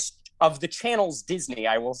various of the channel's Disney,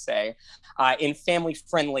 I will say, in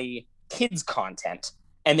family-friendly kids content,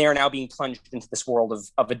 and they are now being plunged into this world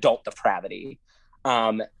of adult depravity.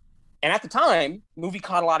 And at the time, the movie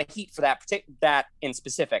caught a lot of heat for that in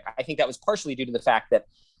specific. I think that was partially due to the fact that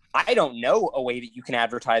I don't know a way that you can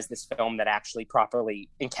advertise this film that actually properly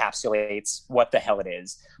encapsulates what the hell it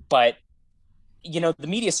is. But, the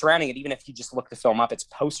media surrounding it, even if you just look the film up, its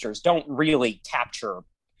posters don't really capture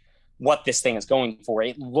what this thing is going for.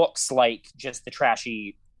 It looks like just the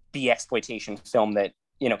trashy B-exploitation film that,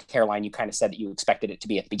 Caroline, you kind of said that you expected it to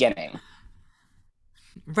be at the beginning.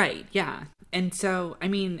 Right, yeah. And so, I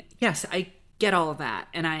mean, yes, I get all of that.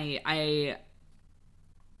 And I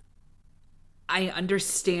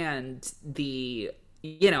understand the,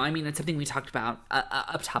 it's something we talked about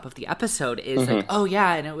up top of the episode is like, oh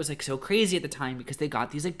yeah, and it was like so crazy at the time because they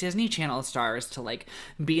got these like Disney Channel stars to like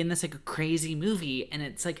be in this like crazy movie, and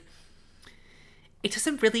it's like, it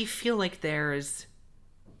doesn't really feel like there's,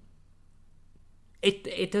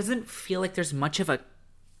 it doesn't feel like there's much of a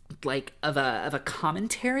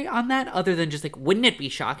commentary on that, other than just like, wouldn't it be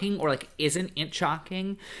shocking, or like, isn't it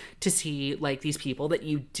shocking to see like these people that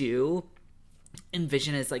you do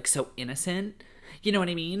envision as like so innocent. You know what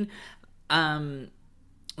I mean?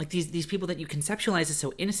 Like these people that you conceptualize as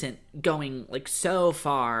so innocent going like so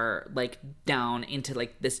far like down into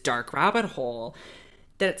like this dark rabbit hole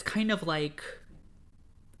that it's kind of like,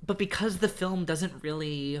 but because the film doesn't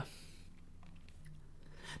really,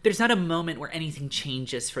 there's not a moment where anything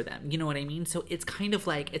changes for them. You know what I mean? So it's kind of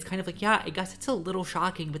like, yeah, I guess it's a little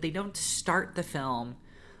shocking, but they don't start the film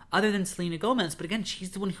other than Selena Gomez. But again,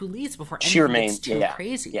 she's the one who leaves before anything gets too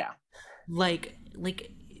crazy. Yeah. Like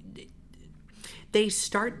they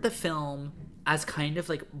start the film as kind of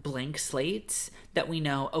like blank slates that we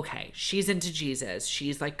know, okay, she's into Jesus.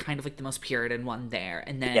 She's like kind of like the most Puritan one there.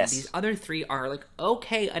 And then these other three are like,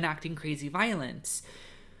 okay, enacting crazy violence.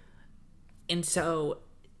 And so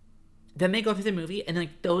then they go through the movie and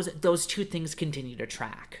like those two things continue to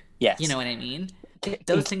track. Yes. You know what I mean?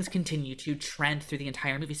 Those things continue to trend through the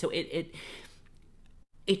entire movie. So it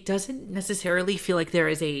doesn't necessarily feel like there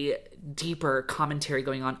is a deeper commentary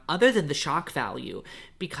going on other than the shock value,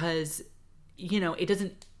 because, you know, it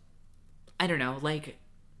doesn't, I don't know, like,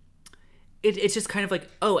 it's just kind of like,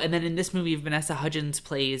 oh, and then in this movie, Vanessa Hudgens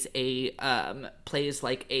plays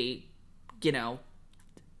like a, you know,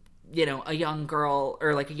 a young girl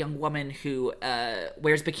or like a young woman who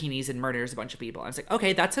wears bikinis and murders a bunch of people. I was like,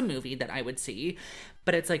 okay, that's a movie that I would see.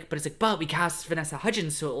 But it's like, but we cast Vanessa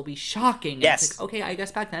Hudgens, so it will be shocking. And yes. It's like, okay, I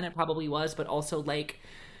guess back then it probably was, but also like,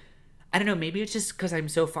 I don't know, maybe it's just because I'm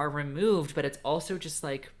so far removed, but it's also just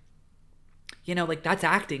like, you know, like that's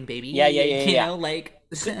acting, baby. Yeah. You know, like,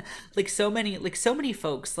 like so many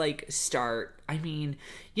folks like start, I mean,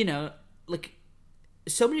 you know, like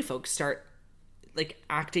so many folks start like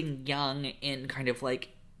acting young in kind of like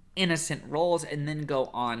innocent roles and then go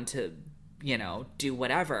on to, you know, do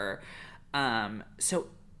whatever. So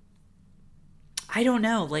I don't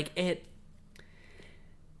know, like it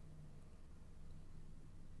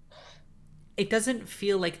doesn't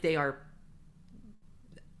feel like they are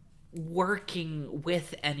working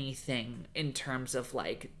with anything in terms of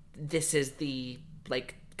like, this is the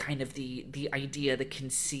like kind of the idea, the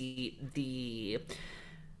conceit, the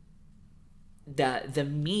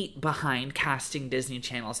meat behind casting Disney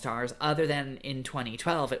Channel stars, other than in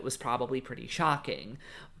 2012 it was probably pretty shocking.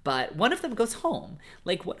 But one of them goes home.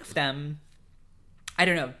 Like one of them, I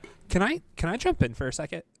don't know. Can I jump in for a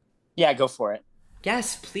second? Yeah, go for it.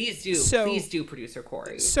 Yes, please do. Please do, producer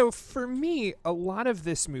Corey. So for me, a lot of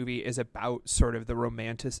this movie is about sort of the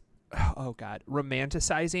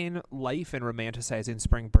romanticizing life and romanticizing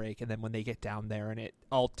spring break, and then when they get down there and it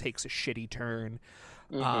all takes a shitty turn,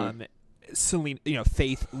 Selena, you know,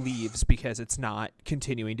 Faith leaves because it's not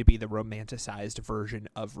continuing to be the romanticized version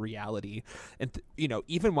of reality. And, you know,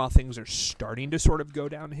 even while things are starting to sort of go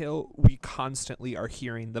downhill, we constantly are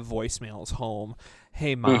hearing the voicemails home.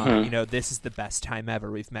 Hey, Mom, you know, this is the best time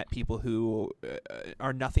ever. We've met people who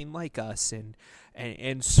are nothing like us,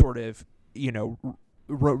 and sort of, you know,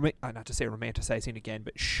 not to say romanticizing again,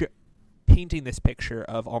 but painting this picture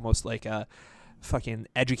of almost like a fucking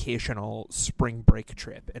educational spring break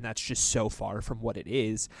trip, and that's just so far from what it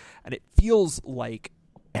is. And it feels like,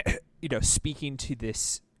 you know, speaking to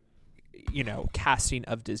this, you know, casting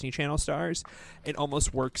of Disney Channel stars, it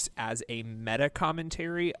almost works as a meta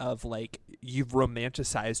commentary of like, you've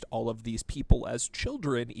romanticized all of these people as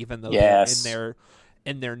children, even though they're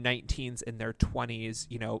in their 19s, in their 20s.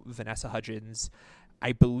 You know, Vanessa Hudgens,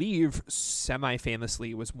 I believe,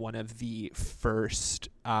 semi-famously was one of the first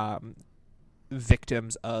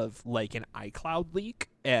victims of like an iCloud leak,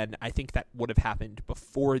 and I think that would have happened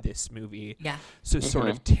before this movie. Yeah. So sort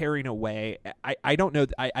of tearing away. I don't know.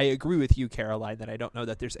 I agree with you, Caroline, that I don't know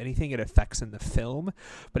that there's anything it affects in the film,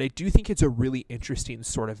 but I do think it's a really interesting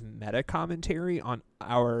sort of meta commentary on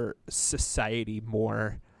our society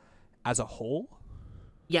more as a whole.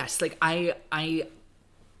 Yes, like I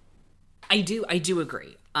do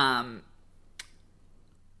agree. And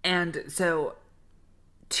so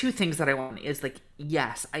two things that I want is like,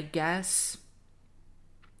 yes, I guess.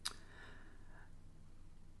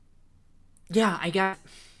 Yeah, I guess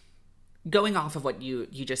going off of what you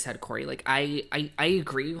just said, Corey, like I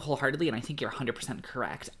agree wholeheartedly, and I think you're 100%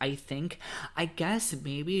 correct. I guess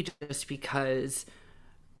maybe just because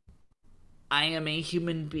I am a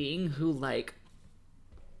human being who like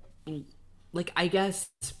I guess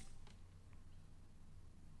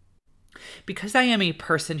because I am a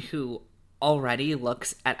person who already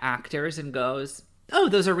looks at actors and goes, oh,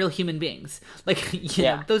 those are real human beings. Like, you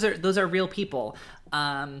know, those are real people.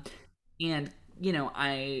 And, you know,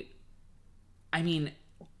 I mean,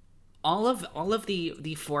 all of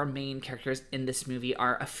the four main characters in this movie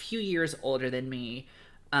are a few years older than me,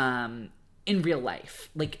 in real life.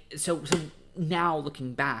 Like, so now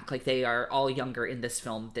looking back, like they are all younger in this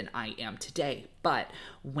film than I am today. But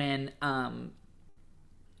when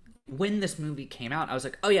this movie came out, I was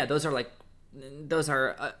like, oh yeah, those are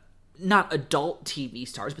not adult TV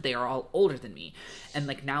stars, but they are all older than me. And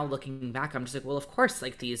like now looking back, I'm just like, well, of course,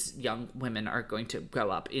 like these young women are going to grow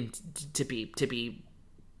up to be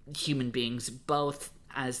human beings, both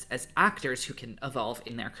as actors who can evolve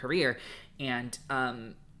in their career. And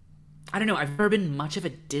I don't know, I've never been much of a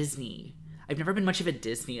Disney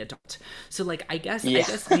adult. So like I guess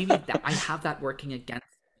maybe that I have that working against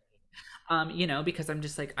you know, because I'm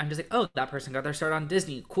just like, oh, that person got their start on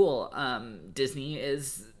Disney. Cool. Disney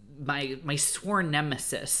is my sworn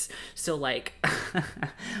nemesis. So like,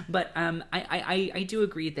 but I do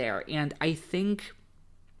agree there, and I think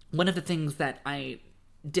one of the things that I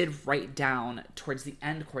did write down towards the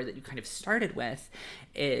end, Corey, that you kind of started with,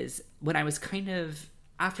 is when I was kind of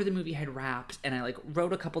after the movie had wrapped, and I like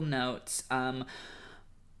wrote a couple notes.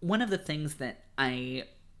 One of the things that I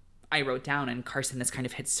wrote down, and Carson, this kind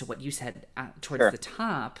of hits to what you said towards the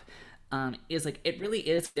top, is like, it really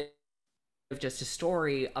is just a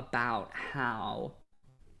story about how,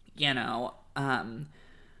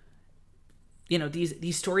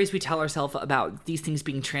 these stories we tell ourselves about these things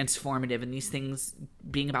being transformative and these things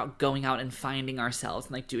being about going out and finding ourselves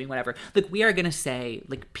and like doing whatever. Like we are going to say,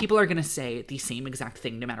 like people are going to say the same exact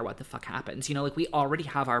thing no matter what the fuck happens. You know, like we already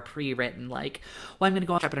have our pre-written, like, well, I'm going to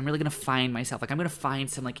go out, but I'm really going to find myself. Like I'm going to find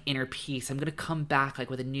some like inner peace. I'm going to come back like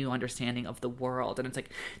with a new understanding of the world. And it's like,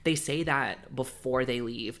 they say that before they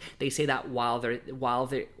leave. They say that while they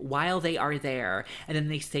are there. And then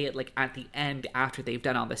they say it like at the end after they've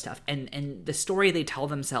done all this stuff. And the story they tell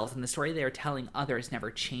themselves and the story they are telling others never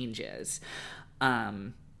changes. Yeah,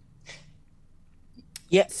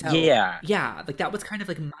 like that was kind of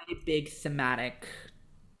like my big thematic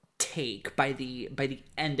take by the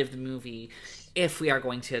end of the movie. If we are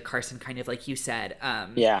going to, Carson, kind of like you said,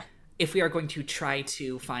 if we are going to try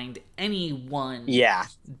to find any one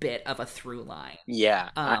bit of a through line,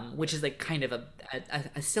 which is like kind of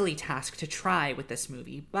a silly task to try with this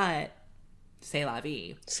movie, but c'est la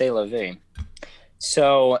vie. C'est la vie.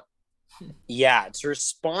 So, to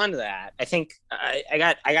respond to that, I think I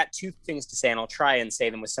got two things to say, and I'll try and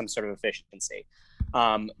say them with some sort of efficiency.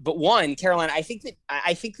 But one, Caroline, I think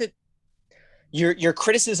that your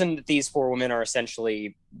criticism that these four women are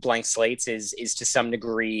essentially blank slates is to some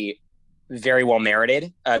degree very well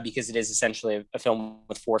merited, because it is essentially a film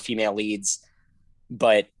with four female leads.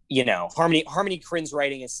 But Harmony Korine's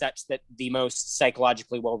writing is such that the most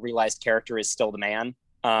psychologically well realized character is still the man.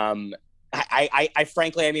 I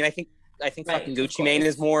frankly, I think right, fucking Gucci Mane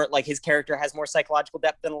is more like, his character has more psychological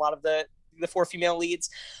depth than a lot of the four female leads.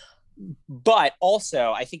 But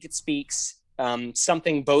also, I think it speaks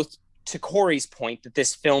something both to Corey's point that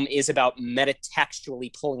this film is about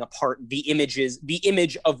metatextually pulling apart the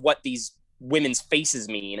image of what these women's faces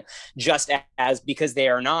mean, just as, because they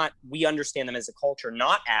are not, we understand them as a culture,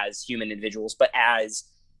 not as human individuals, but as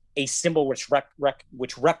a symbol which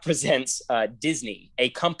represents Disney, a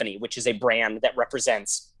company, which is a brand that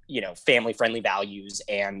represents, family-friendly values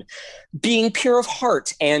and being pure of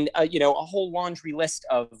heart, and a whole laundry list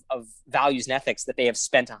of values and ethics that they have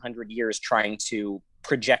spent 100 years trying to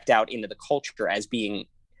project out into the culture as being,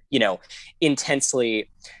 intensely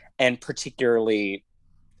and particularly,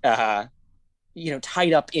 tied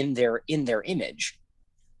up in their image.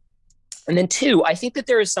 And then two, I think that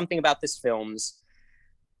there is something about this film's,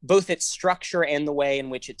 both its structure and the way in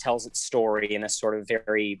which it tells its story in a sort of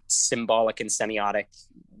very symbolic and semiotic,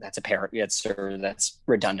 that's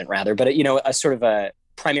redundant rather, but a sort of a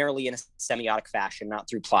primarily in a semiotic fashion, not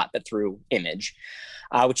through plot, but through image,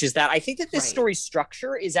 which is that I think that this story's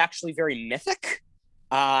structure is actually very mythic.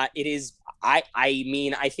 It is, I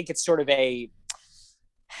think it's sort of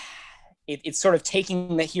it's sort of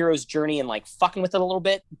taking the hero's journey and like fucking with it a little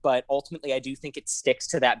bit, but ultimately I do think it sticks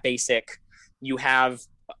to that basic, you have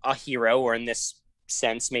a hero, or in this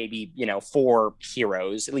sense, maybe, four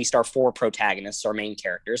heroes, at least our four protagonists, our main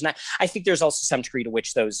characters. And I think there's also some degree to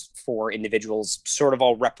which those four individuals sort of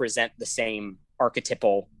all represent the same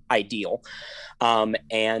archetypal ideal.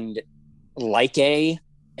 And like any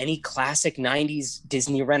classic 90s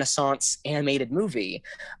Disney Renaissance animated movie,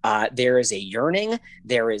 there is a yearning,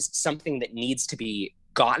 there is something that needs to be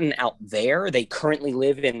gotten out there. They currently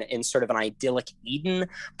live in sort of an idyllic Eden,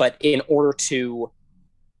 but in order to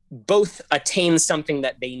both attain something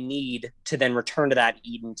that they need to then return to that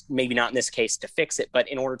Eden, maybe not in this case to fix it, but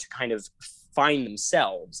in order to kind of find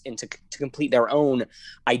themselves and to complete their own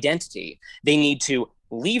identity, they need to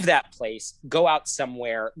leave that place, go out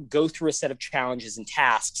somewhere, go through a set of challenges and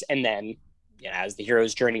tasks, and then as the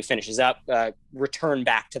hero's journey finishes up, return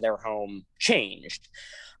back to their home changed.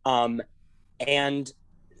 And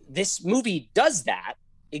this movie does that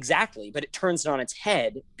exactly, but it turns it on its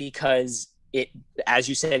head because it, as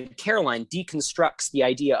you said, Caroline, deconstructs the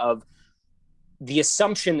idea of the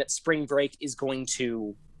assumption that spring break is going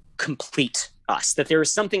to complete us, that there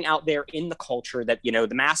is something out there in the culture that, the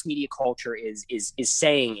mass media culture is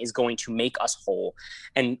saying is going to make us whole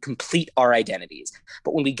and complete our identities.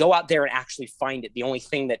 But when we go out there and actually find it, the only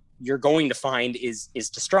thing that you're going to find is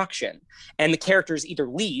destruction. And the characters either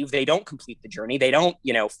leave, they don't complete the journey, they don't,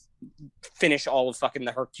 finish all of fucking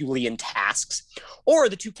the Herculean tasks, or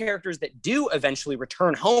the two characters that do eventually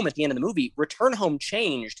return home at the end of the movie return home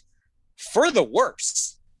changed for the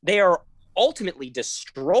worse. They are ultimately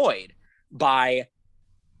destroyed by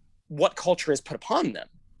what culture has put upon them.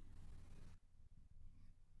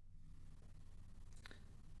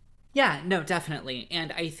 Yeah, no, definitely.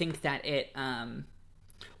 And I think that it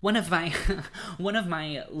one of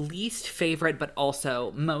my least favorite but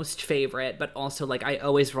also most favorite, but also like I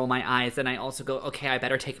always roll my eyes and I also go, okay, I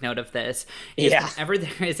better take note of this, is whenever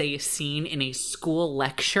there is a scene in a school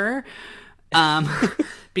lecture,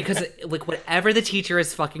 because like whatever the teacher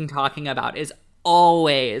is fucking talking about is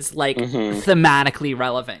always like thematically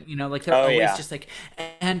relevant, like they're always just like,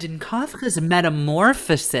 and in Kafka's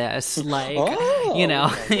Metamorphosis, like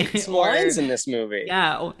some lines in this movie,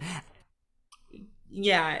 or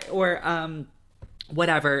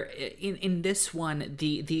whatever. In this one,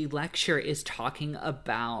 the lecture is talking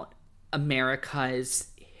about America's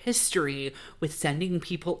history with sending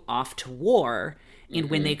people off to war, and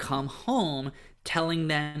when they come home, telling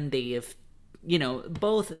them they've,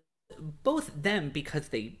 both them because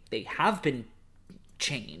they have been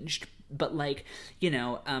changed, but like,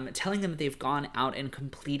 telling them they've gone out and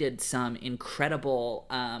completed some incredible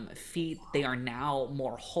feat. They are now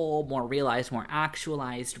more whole, more realized, more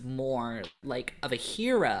actualized, more like of a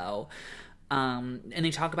hero. And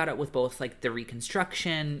they talk about it with both like the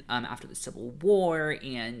Reconstruction after the Civil War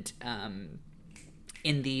and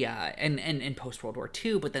in the and post World War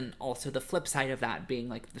II, but then also the flip side of that being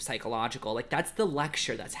like the psychological, like that's the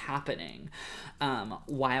lecture that's happening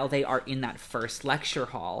while they are in that first lecture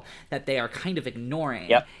hall that they are kind of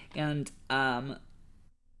ignoring. And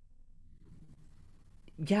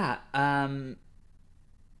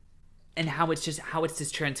and how it's this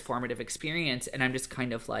transformative experience, and I'm just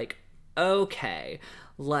kind of like, okay,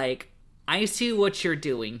 like I see what you're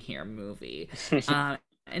doing here, movie.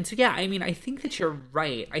 And so, I mean, I think that you're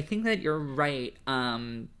right. In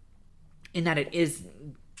that it is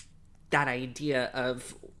that idea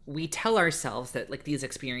of we tell ourselves that like these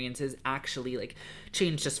experiences actually like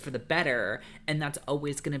change us for the better, and that's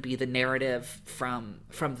always going to be the narrative from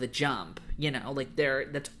the jump. Like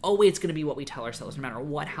that's always going to be what we tell ourselves, no matter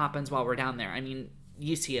what happens while we're down there. I mean,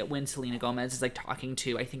 you see it when Selena Gomez is like talking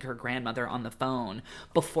to, I think, her grandmother on the phone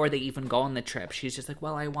before they even go on the trip. She's just like,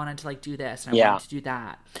 well, I wanted to like do this and I wanted to do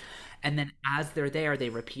that. And then as they're there, they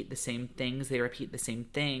repeat the same things.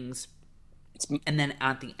 And then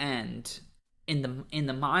at the end, in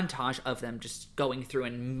the montage of them just going through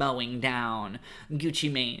and mowing down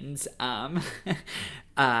Gucci Mane's,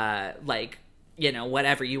 like,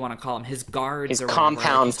 whatever you want to call him, his guards, his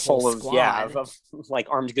compound full of like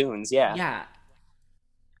armed goons.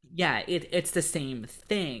 It's the same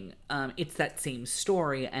thing. It's that same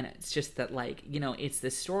story, and it's just that like, it's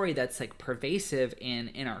this story that's like pervasive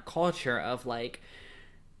in our culture of like,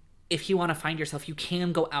 if you want to find yourself, you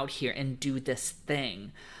can go out here and do this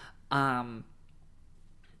thing. And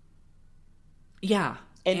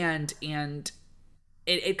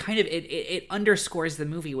it kind of it underscores the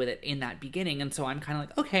movie with it in that beginning, and so I'm kind of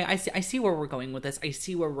like, okay, I see where we're going with this.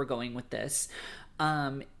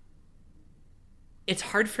 It's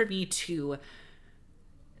hard for me to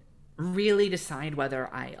really decide whether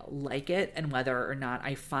I like it and whether or not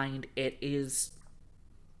I find it is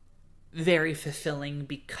very fulfilling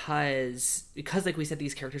because like we said,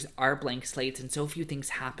 these characters are blank slates and so few things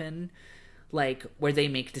happen like where they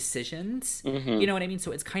make decisions. You know what I mean?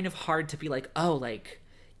 So it's kind of hard to be like, oh, like,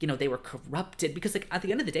 they were corrupted, because like at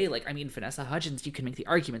the end of the day, like, I mean, Vanessa Hudgens, you can make the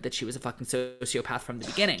argument that she was a fucking sociopath from the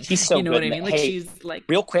beginning. She's so good. What I mean? Like, hey, she's like,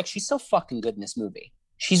 real quick, she's so fucking good in this movie.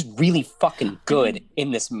 She's really fucking good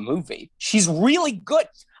in this movie. She's really good.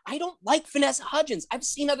 I don't like Vanessa Hudgens. I've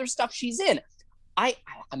seen other stuff she's in. I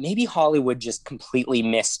maybe Hollywood just completely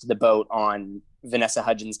missed the boat on Vanessa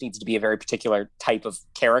Hudgens needs to be a very particular type of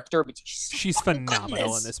character, but she's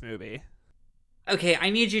phenomenal in this movie. Okay, I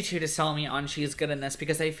need you two to sell me on she's good in this,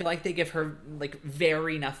 because I feel like they give her like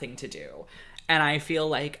very nothing to do. And I feel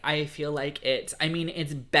like it's, I mean,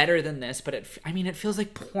 it's better than this, but it feels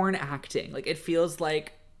like porn acting. Like, it feels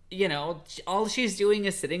like, you know, all she's doing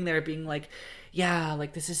is sitting there being like, yeah,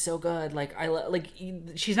 like, this is so good. Like,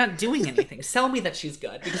 she's not doing anything. Sell me that she's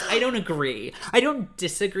good, because I don't agree. I don't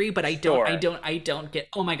disagree, but I don't get,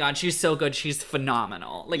 oh my God, she's so good. She's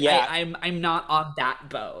phenomenal. Like, yeah. I'm not on that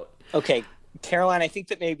boat. Okay, Caroline, I think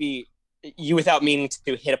that maybe you, without meaning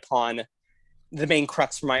to hit upon the main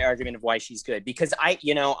crux for my argument of why she's good, because I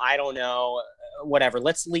don't know, whatever.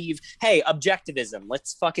 Let's leave, hey, objectivism.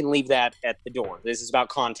 Let's fucking leave that at the door. This is about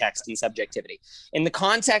context and subjectivity. In the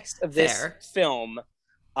context of this film,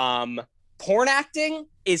 porn acting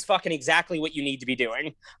is fucking exactly what you need to be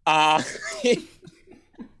doing.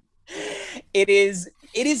 It is,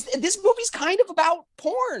 this movie's kind of about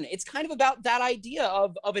porn. It's kind of about that idea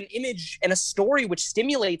of an image and a story which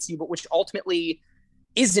stimulates you, but which ultimately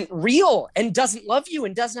isn't real and doesn't love you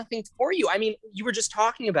and does nothing for you. I mean, you were just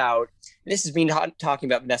talking about, this is me not talking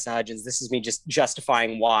about Vanessa Hudgens. This is me just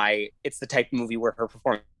justifying why it's the type of movie where her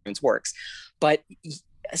performance works. But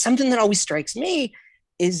something that always strikes me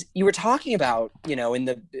is, you were talking about, you know,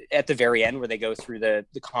 at the very end where they go through the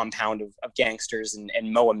compound of gangsters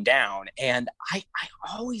and mow them down. And I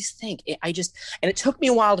always think, and it took me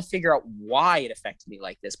a while to figure out why it affected me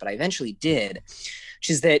like this, but I eventually did, which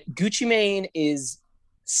is that Gucci Mane is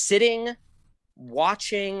sitting,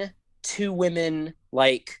 watching two women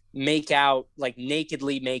like make out, like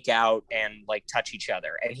nakedly make out and like touch each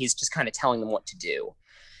other. And he's just kind of telling them what to do.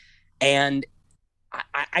 And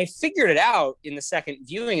I figured it out in the second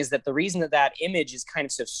viewing, is that the reason that image is kind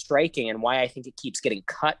of so striking and why I think it keeps getting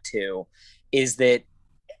cut to is that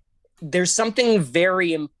there's something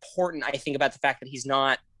very important, I think, about the fact that he's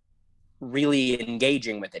not really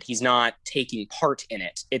engaging with it. He's not taking part in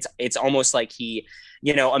it. It's almost like he,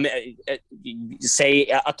 you know, say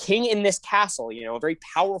a king in this castle, you know, a very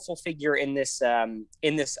powerful figure in this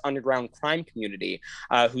underground crime community,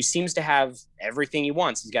 who seems to have everything he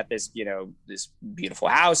wants. He's got this, you know, this beautiful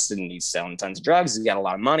house, and he's selling tons of drugs. He's got a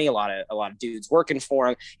lot of money, a lot of dudes working for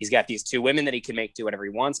him. He's got these two women that he can make do whatever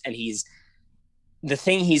he wants, and the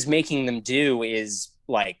thing he's making them do is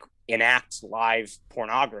like enact live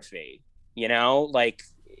pornography. You know, like,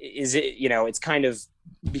 is it, you know, it's kind of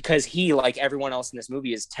because he, like everyone else in this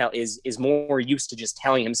movie, is more used to just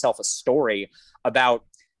telling himself a story about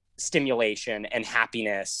stimulation and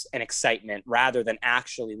happiness and excitement, rather than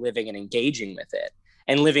actually living and engaging with it.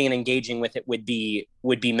 And living and engaging with it would be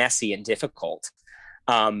messy and difficult.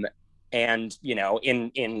 And, you know,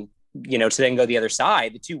 in you know, to then go the other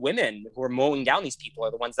side, the two women who are mowing down these people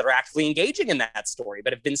are the ones that are actually engaging in that story,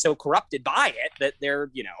 but have been so corrupted by it that they're,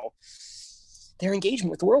 you know, their engagement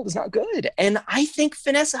with the world is not good. And I think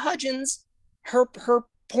Vanessa Hudgens, her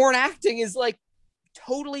porn acting is like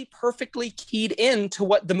totally perfectly keyed in to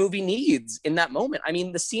what the movie needs in that moment. I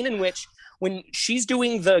mean, the scene in which, when she's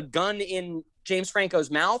doing the gun in James Franco's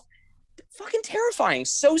mouth, fucking terrifying,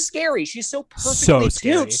 so scary. She's so perfectly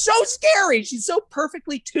tuned, so scary. She's so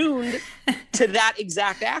perfectly tuned to that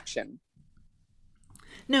exact action.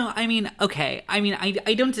 No, I mean, okay. I mean,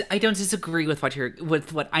 I don't disagree with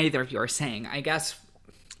what either of you are saying. I guess.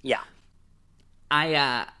 Yeah.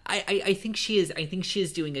 I think she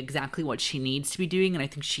is doing exactly what she needs to be doing, and I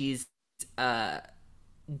think she's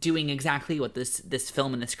doing exactly what this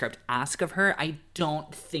film and the script ask of her. I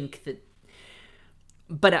don't think that.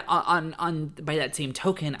 But on by that same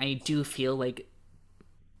token, I do feel like,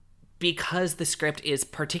 because the script is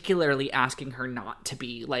particularly asking her not to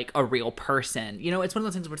be like a real person, you know, it's one of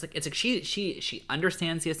those things where it's like she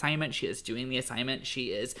understands the assignment, she is doing the assignment,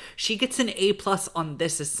 she gets an A+ on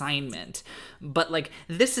this assignment, but like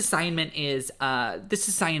this assignment is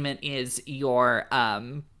your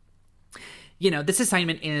you know, this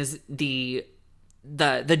assignment is the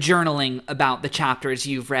journaling about the chapters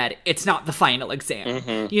you've read. It's not the final exam.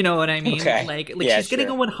 Mm-hmm. You know what I mean? Okay. Like yeah, she's getting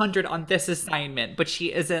a 100 on this assignment, but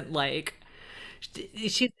she isn't like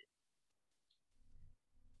she.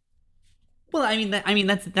 Well, I mean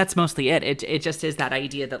that's mostly it. It just is that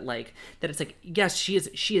idea that like that it's like, yes, she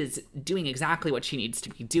is doing exactly what she needs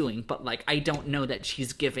to be doing, but like I don't know that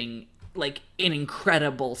she's giving like an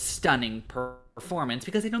incredible, stunning performance,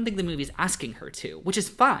 because I don't think the movie's asking her to, which is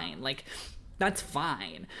fine. Like. That's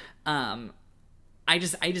fine. I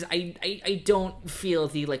don't feel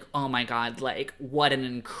the like, oh my God, like what an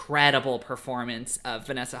incredible performance of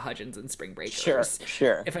Vanessa Hudgens in Spring Breakers.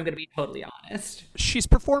 Sure. If I'm going to be totally honest. She's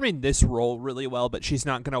performing this role really well, but she's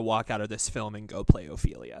not going to walk out of this film and go play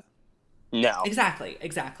Ophelia. No. Exactly.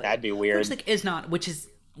 That'd be weird. Which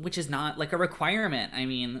is not like a requirement. I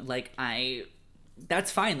mean, like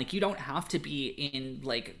that's fine. Like you don't have to be in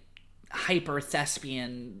like hyper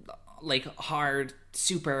thespian, like hard,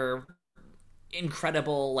 super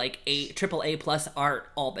incredible, like AAA plus art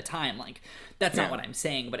all the time. Like that's not what I'm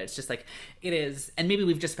saying, but it's just like it is. And maybe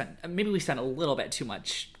we spent a little bit too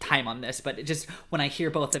much time on this, but it just, when I hear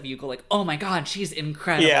both of you go like, oh my god, she's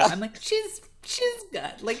incredible, I'm like, she's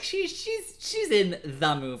good. Like she's in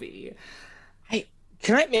the movie.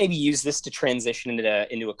 Can I maybe use this to transition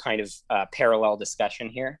into a kind of parallel discussion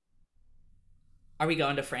here? Are we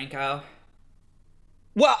going to Franco?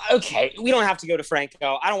 Well, okay, we don't have to go to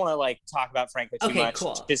Franco. I don't want to like talk about Franco too much.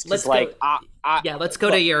 Cool. Just because, like, let's go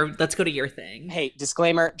to your thing. Hey,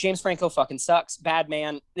 disclaimer: James Franco fucking sucks. Bad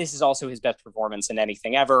man. This is also his best performance in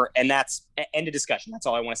anything ever, and that's end of discussion. That's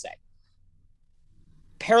all I want to say.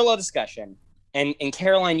 Parallel discussion, and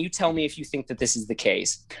Caroline, you tell me if you think that this is the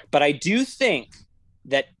case. But I do think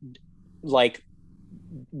that, like,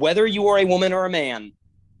 whether you are a woman or a man,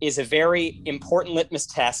 is a very important litmus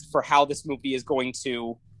test for how this movie is going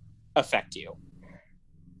to affect you.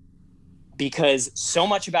 Because so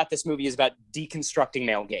much about this movie is about deconstructing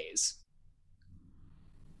male gaze.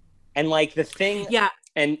 And like the thing... Yeah.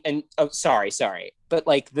 And oh, sorry. But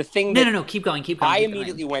like the thing that... No, keep going. I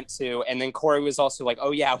immediately went to, and then Corey was also like,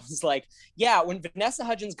 oh yeah, it was like, yeah, when Vanessa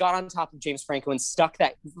Hudgens got on top of James Franco and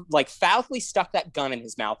phallically stuck that gun in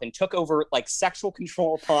his mouth and took over like sexual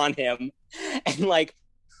control upon him and like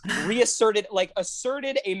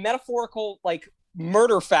asserted a metaphorical like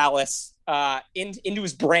murder phallus into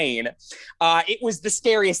his brain. It was the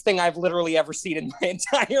scariest thing I've literally ever seen in my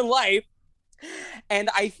entire life. And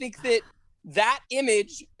I think that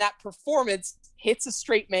image, that performance hits a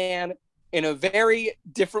straight man in a very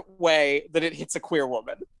different way than it hits a queer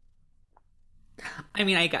woman. I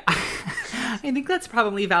mean, I think that's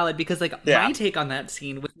probably valid because like my take on that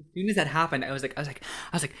scene was, as soon as that happened, I was like,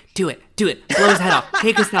 do it, blow his head off,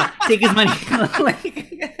 take his stuff, take his money.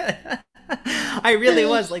 Like, I really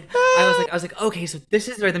was like, I was like, okay, so this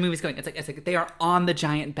is where the movie's going. It's like they are on the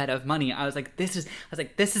giant bed of money. I was like, this is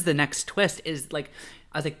the next twist. Is like,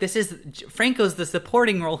 I was like, this is Franco's the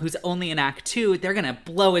supporting role who's only in Act 2. They're gonna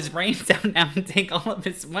blow his brains out now and take all of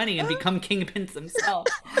his money and become kingpins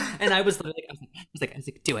themselves. And I was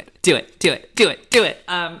like, do it.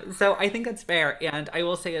 So I think that's fair, and I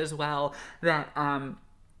will say as well that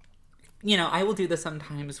you know, I will do this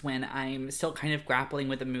sometimes when I'm still kind of grappling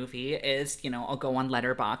with a movie. Is, you know, I'll go on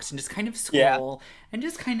Letterboxd and just kind of scroll and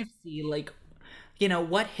just kind of see like, you know,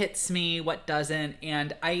 what hits me, what doesn't.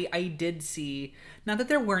 And I did see, not that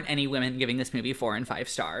there weren't any women giving this movie 4 and 5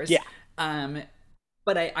 stars. Yeah.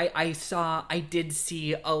 But I did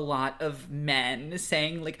see a lot of men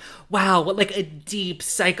saying like, wow, what like a deep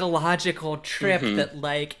psychological trip that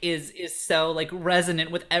like is so like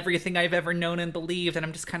resonant with everything I've ever known and believed. And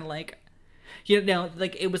I'm just kind of like, you know,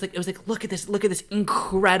 like it was like look at this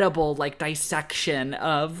incredible like dissection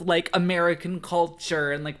of like American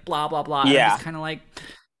culture and like blah blah blah. Yeah. I'm just kind of like,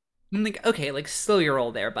 I'm like, okay, like slow your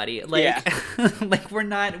roll there, buddy. Like, like we're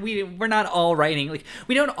not all writing, like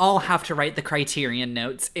we don't all have to write the Criterion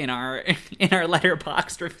notes in our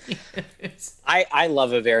Letterboxd reviews. I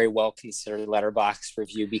love a very well considered Letterboxd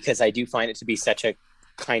review because I do find it to be such a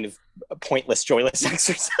kind of pointless, joyless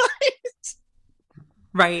exercise.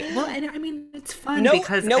 Right. Well, and I mean, it's fun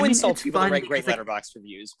because no insults people that write great Letterboxd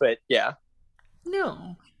reviews, but yeah.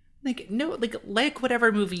 No, like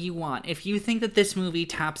whatever movie you want. If you think that this movie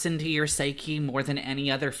taps into your psyche more than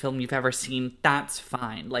any other film you've ever seen, that's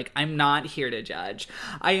fine. Like, I'm not here to judge.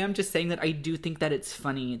 I am just saying that I do think that it's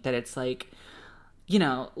funny that it's like, you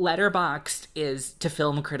know, Letterboxd is to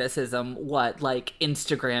film criticism what like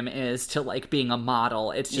Instagram is to like being a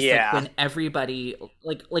model. It's just like when everybody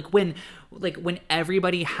when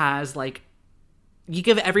everybody has like, you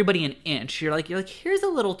give everybody an inch. You're like here's a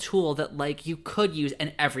little tool that like you could use,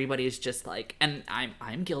 and everybody's just like, and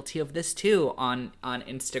I'm guilty of this too on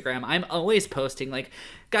Instagram. I'm always posting like,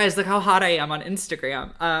 guys, look how hot I am on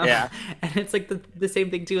Instagram. And it's like the same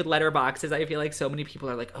thing too with Letterboxd. Is I feel like so many people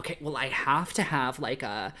are like, okay, well I have to have like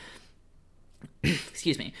a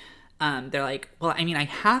excuse me. They're like, well, I mean, I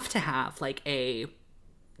have to have like a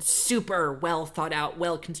super well thought out,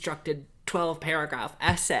 well constructed 12-paragraph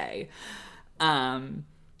essay.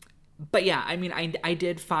 But yeah, I mean, I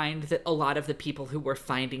did find that a lot of the people who were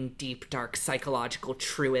finding deep, dark psychological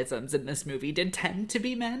truisms in this movie did tend to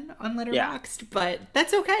be men on Letterboxd, but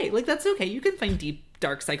that's okay. Like, that's okay. You can find deep,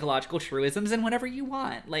 dark psychological truisms in whatever you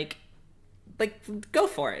want. Like go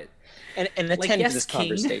for it. And attend like, to this King.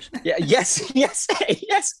 Conversation. Yeah. Yes,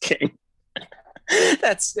 King.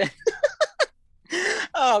 That's...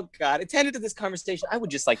 Oh God! Attended to this conversation. I would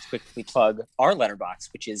just like to quickly plug our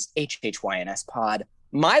Letterboxd, which is HHYNS Pod.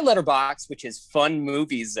 My Letterboxd, which is Fun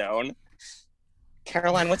Movie Zone.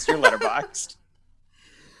 Caroline, what's your Letterboxd?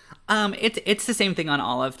 It's the same thing on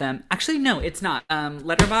all of them. Actually, no, it's not.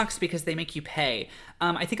 Letterboxd, because they make you pay.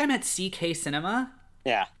 I think I'm at CK Cinema.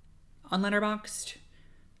 Yeah. On Letterboxd.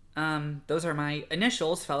 Those are my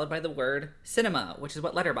initials followed by the word cinema, which is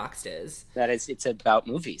what Letterboxd is. It's about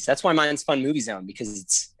movies. That's why mine's Fun Movie Zone,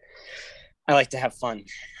 because I like to have fun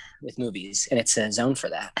with movies, and it's a zone for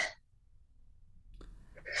that.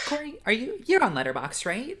 Corey, you're on Letterboxd,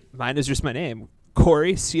 right? Mine is just my name.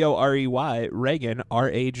 Corey, Corey, Reagan,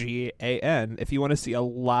 Ragan. If you want to see a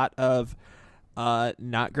lot of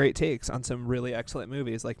not great takes on some really excellent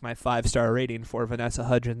movies, like my 5-star rating for Vanessa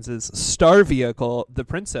Hudgens' star vehicle, The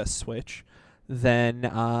Princess Switch, then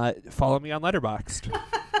follow me on Letterboxd.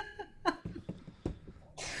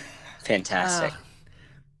 Fantastic.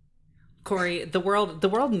 Corey, the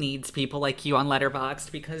world needs people like you on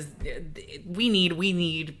Letterboxd, because we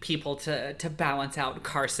need people to balance out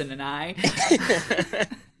Carson and I.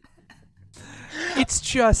 It's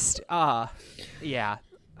just yeah.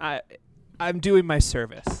 I'm doing my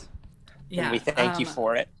service. Yeah. And we thank you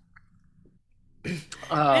for it.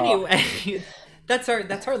 Anyway, that's our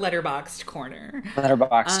Letterboxd corner.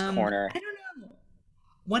 Letterboxd corner. I don't know.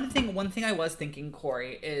 One thing I was thinking,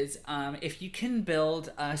 Corey, is if you can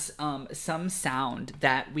build us some sound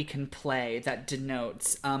that we can play that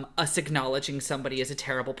denotes us acknowledging somebody as a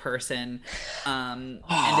terrible person, and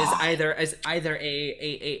is either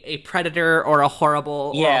a predator or a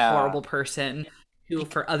horrible person who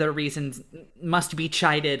for other reasons must be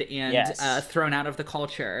chided and thrown out of the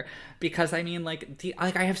culture. Because I mean,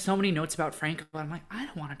 I have so many notes about Franco, but I'm like, I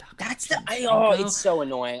don't want to talk about Franco. It's so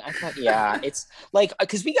annoying. I thought, it's like,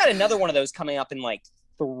 because we got another one of those coming up in like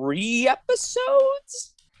 3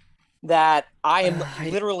 episodes that I am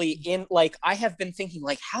literally in. Like, I have been thinking,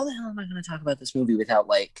 like, how the hell am I going to talk about this movie without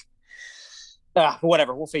like,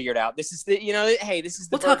 whatever, we'll figure it out. This is the, hey, this is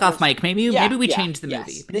the. We'll talk off mic. Maybe we change the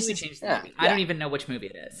movie. Maybe we change the movie. I don't even know which movie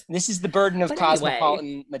it is. This is the burden of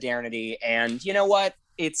cosmopolitan modernity, and you know what?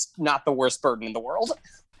 It's not the worst burden in the world.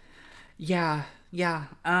 Yeah.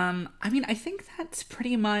 I mean, I think that's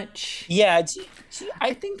pretty much. Yeah,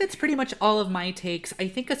 I think that's pretty much all of my takes. I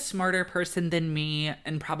think a smarter person than me,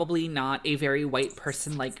 and probably not a very white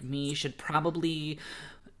person like me, should probably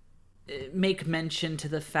make mention to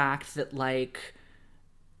the fact that like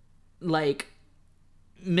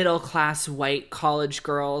middle class white college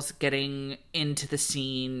girls getting into the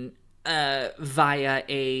scene via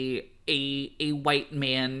a white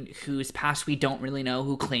man whose past we don't really know,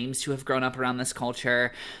 who claims to have grown up around this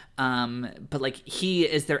culture, but like he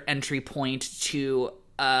is their entry point to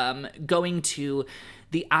going to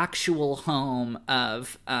the actual home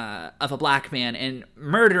of a black man and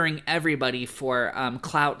murdering everybody for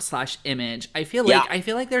clout/image. I feel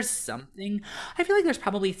like there's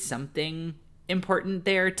probably something important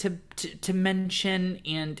there to mention,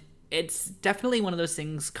 and it's definitely one of those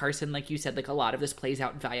things, Carson, like you said, like a lot of this plays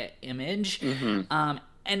out via image. Mm-hmm.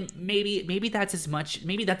 And maybe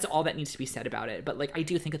that's all that needs to be said about it. But like, I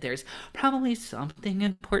do think that there's probably something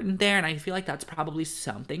important there, and I feel like that's probably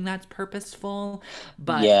something that's purposeful.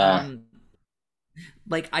 But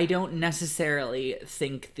like, I don't necessarily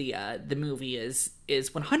think the movie is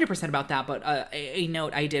 100% about that. But a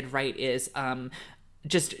note I did write is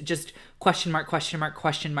just question mark the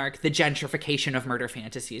gentrification of murder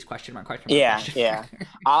fantasies question mark.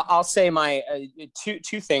 I'll say my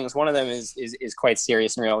two things. One of them is quite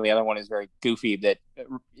serious and real. The other one is very goofy.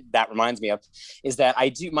 That reminds me of is that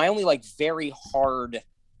my only like very hard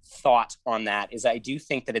thought on that is I do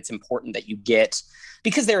think that it's important that you get,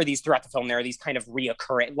 because there are these throughout the film, there are these kind of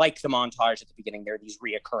reoccurring, like the montage at the beginning, there are these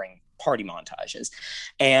reoccurring party montages,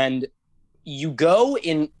 and you go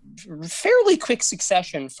in fairly quick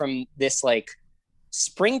succession from this like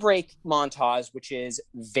spring break montage, which is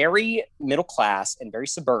very middle class and very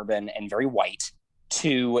suburban and very white,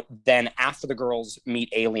 to then after the girls meet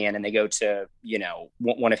Alien and they go to,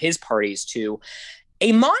 one of his parties, to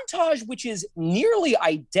a montage which is nearly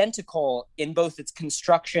identical in both its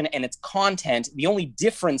construction and its content. The only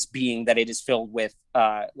difference being that it is filled with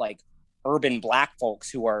like urban black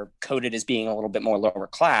folks who are coded as being a little bit more lower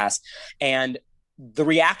class. And the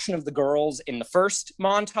reaction of the girls in the first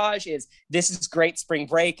montage is, this is great spring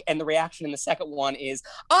break. And the reaction in the second one is,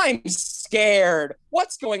 I'm scared.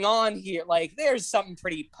 What's going on here? Like, there's something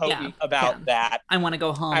pretty potent about that. I want to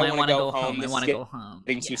go home. I want to go home. I want to go home.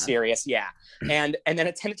 Getting too serious. Yeah. And then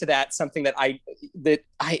attended to that, something that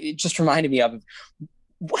it just reminded me of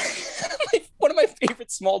one of my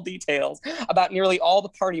favorite small details about nearly all the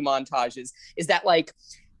party montages is that like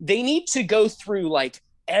they need to go through like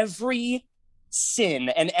every sin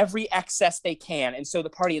and every excess they can. And so the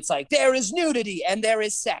party, it's like, there is nudity and there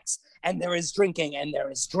is sex and there is drinking and there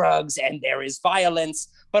is drugs and there is violence,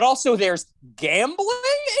 but also there's gambling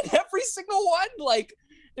in every single one. Like,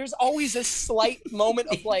 there's always a slight moment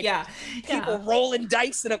of like people rolling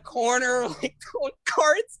dice in a corner, like throwing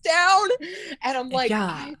cards down. And I'm like,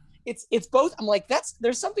 it's both. I'm like,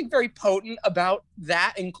 there's something very potent about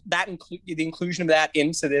that, and the inclusion of that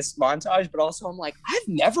into this montage. But also, I'm like, I've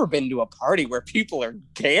never been to a party where people are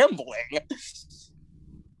gambling.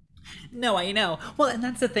 No, I know. Well, and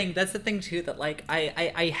that's the thing. That's the thing too. That like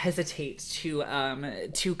I hesitate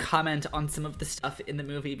to comment on some of the stuff in the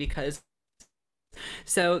movie because.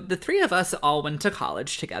 So the three of us all went to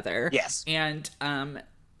college together. Yes. And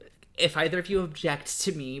if either of you object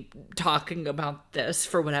to me talking about this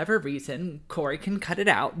for whatever reason, Corey can cut it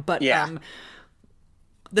out. But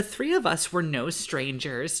the three of us were no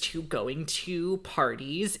strangers to going to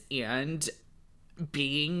parties and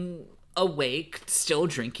being awake, still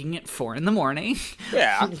drinking at 4 a.m.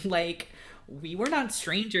 Yeah. Like, we were not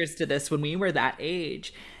strangers to this when we were that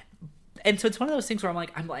age. And so it's one of those things where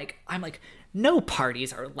I'm like, no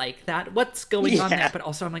parties are like that. What's going on there? But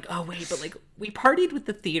also I'm like, oh wait, but like we partied with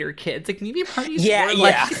the theater kids. Like maybe parties were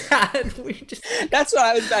like that. We just that's what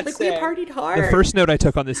I was about to say. We partied hard. The first note I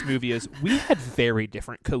took on this movie is we had very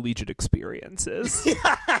different collegiate experiences.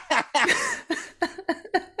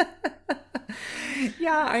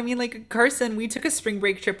 Yeah, I mean, like, Carson, we took a spring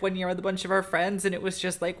break trip one year with a bunch of our friends, and it was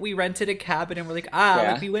just, like, we rented a cabin, and we're like,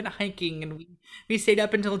 like, we went hiking, and we stayed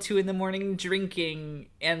up until 2 a.m. drinking,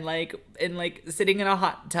 and sitting in a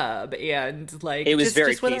hot tub, and, like... It was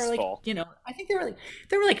very peaceful. Our, like, you know, I think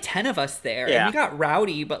there were, like, 10 of us there, and we got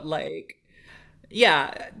rowdy, but, like...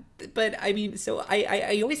 Yeah, but, I mean, so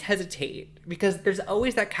I always hesitate, because there's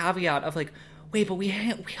always that caveat of, like... Wait, but we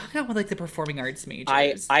hung out with like the performing arts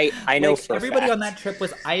majors. I know for everybody fact. On that trip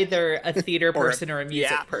was either a theater person or a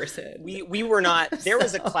music person. We were not. There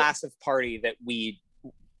was a class of party that we.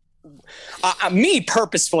 Me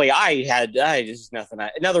purposefully, I just nothing.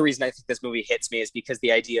 Another reason I think this movie hits me is because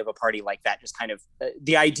the idea of a party like that just kind of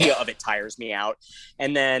the idea of it tires me out,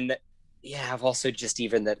 and then I've also just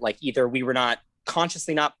even that like either we were not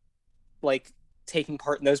consciously not like taking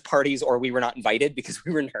part in those parties or we were not invited because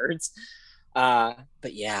we were nerds.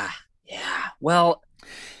 But well,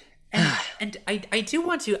 and I do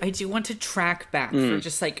want to track back for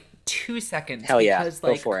just like 2 seconds. Hell yeah, because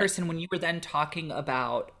like Kirsten, when you were then talking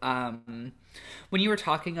about when you were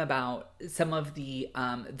talking about some of the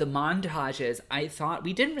montages, I thought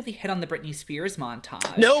we didn't really hit on the Britney Spears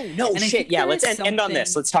montage. No, shit. Yeah, let's end on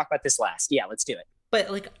this. Let's talk about this last. Yeah, let's do it.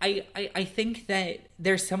 But like I think that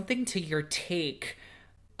there's something to your take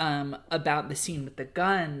about the scene with the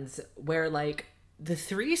guns where like the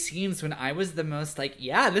 3 scenes when I was the most like,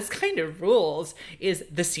 yeah, this kind of rules is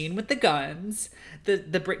the scene with the guns, the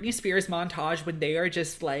Britney Spears montage when they are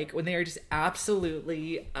just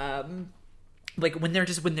absolutely like when they're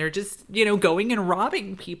just you know going and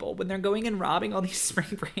robbing people, when they're going and robbing all these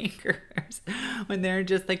spring breakers, when they're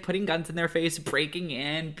just like putting guns in their face, breaking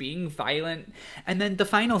in, being violent, and then the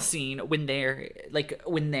final scene when they're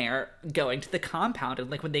going to the compound and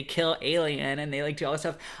like when they kill Alien and they like do all this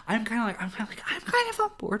stuff. I'm kind of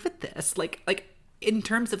on board with this. Like in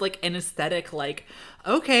terms of like an aesthetic, like,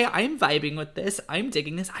 okay, I'm vibing with this, I'm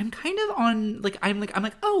digging this, I'm kind of on like I'm like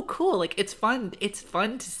oh cool, like it's fun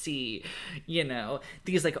to see, you know,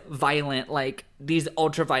 these like violent, like these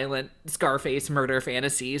ultra violent Scarface murder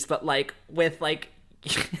fantasies, but like with like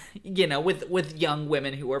you know, with young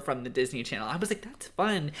women who are from the Disney Channel. I was like, that's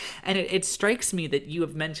fun. And it strikes me that you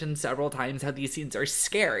have mentioned several times how these scenes are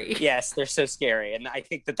scary. Yes, they're so scary, and I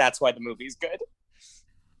think that's why the movie's good.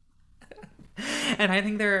 And I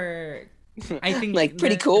think like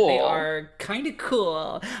pretty cool. They are kind of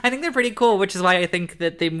cool. I think they're pretty cool, which is why I think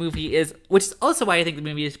that the movie is, which is also why I think the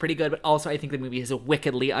movie is pretty good, but also I think the movie is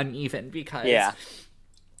wickedly uneven because,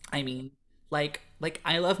 I mean, like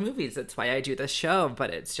I love movies. That's why I do this show,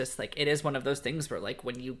 but it's just like, it is one of those things where like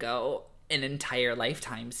when you go an entire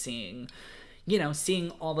lifetime seeing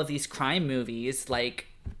all of these crime movies, like,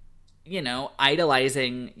 you know,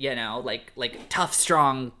 idolizing, you know, like tough,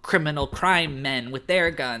 strong criminal crime men with their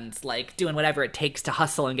guns, like doing whatever it takes to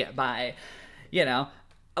hustle and get by, you know,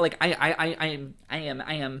 like I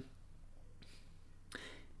am.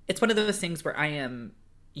 It's one of those things where I am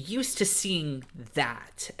used to seeing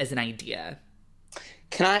that as an idea.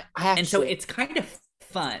 Can I actually... And so it's kind of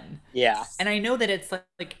fun. Yeah. And I know that it's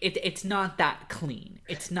like it's not that clean.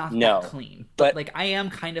 It's not No, that clean. but like I'm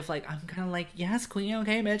kind of like, yes, queen,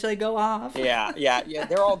 okay, bitch, like go off. yeah.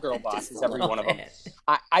 They're all girl bosses, every one of them.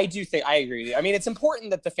 I do think I agree with you. I mean, it's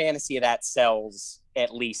important that the fantasy of that sells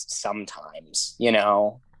at least sometimes, you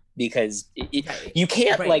know, because you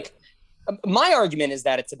can't like. My argument is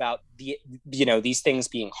that it's about the, you know, these things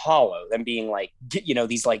being hollow, them being like, you know,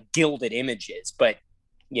 these like gilded images, but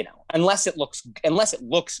you know, unless it looks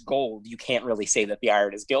gold, you can't really say that the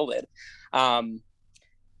iron is gilded. I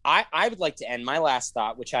would like to end my last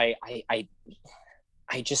thought, which I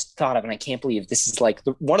just thought of, and I can't believe this is like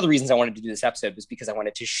one of the reasons I wanted to do this episode was because I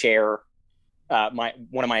wanted to share one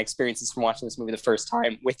of my experiences from watching this movie the first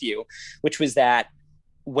time with you, which was that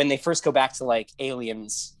when they first go back to like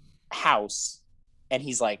Alien's house and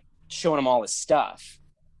he's like showing him all his stuff,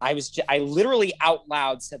 I literally out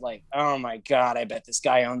loud said like, oh my God, I bet this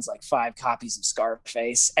guy owns like 5 copies of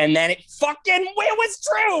Scarface. And then it was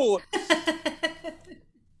true.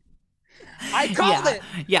 I called it.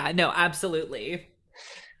 Yeah, no, absolutely.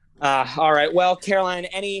 All right. Well, Caroline,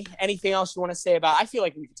 anything else you want to say about, I feel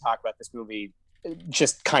like we could talk about this movie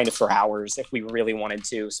just kind of for hours if we really wanted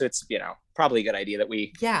to. So it's, you know, probably a good idea that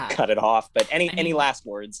we cut it off, but any last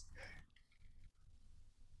words?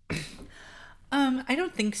 I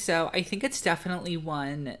don't think so. I think it's definitely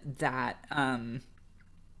one that, I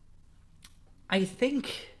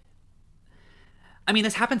think, I mean,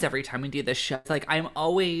 this happens every time we do this show. Like, I'm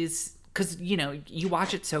always, because, you know, you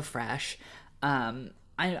watch it so fresh.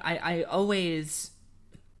 I always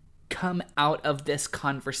come out of this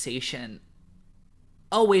conversation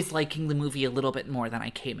always liking the movie a little bit more than I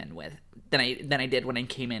came in with, than I did when I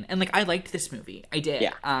came in. And, like, I liked this movie. I did.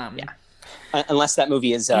 Yeah. Unless that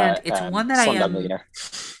movie is and it's one that I am. Millionaire.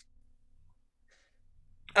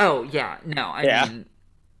 Oh yeah, no, I mean,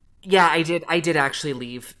 yeah, I did actually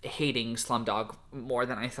leave hating Slumdog more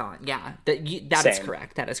than I thought. Yeah, that is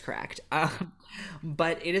correct. That is correct.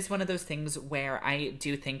 But it is one of those things where I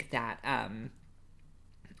do think that I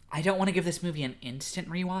don't want to give this movie an instant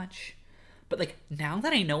rewatch, but like now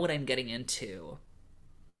that I know what I'm getting into,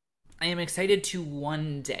 I am excited to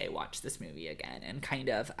one day watch this movie again and kind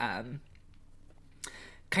of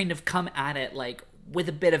come at it like with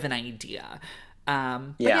a bit of an idea.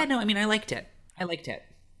 But yeah, no, I mean, I liked it.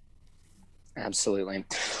 Absolutely.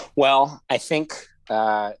 Well, I think,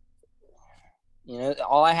 you know,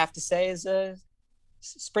 all I have to say is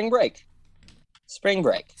spring break. Spring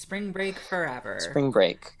break. Spring break forever. Spring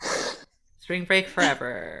break. Spring break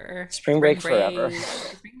forever. Spring break forever.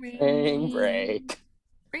 Spring break.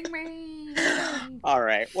 Spring break. All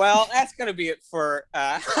right. Well, that's going to be it for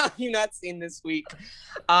Have You Not Seen This Week.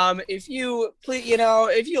 If you please, you know,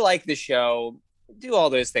 if you like the show, do all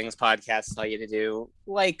those things podcasts tell you to do.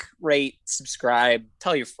 Like, rate, subscribe,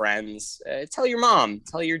 tell your friends, tell your mom,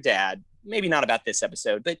 tell your dad. Maybe not about this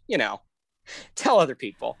episode, but, you know, tell other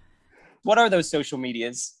people. What are those social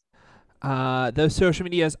medias? Those social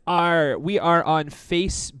medias we are on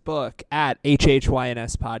Facebook at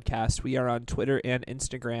HHYNS Podcast. We are on Twitter and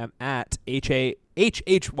Instagram at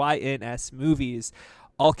HHYNS Movies.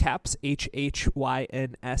 All caps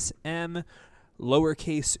HHYNSM,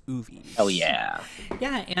 lowercase oovies. Oh yeah.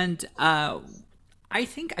 Yeah, and I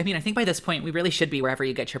think by this point we really should be wherever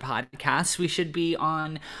you get your podcasts. We should be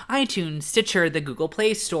on iTunes, Stitcher, the Google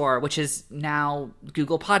Play Store, which is now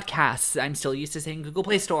Google Podcasts. I'm still used to saying Google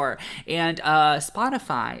Play Store, and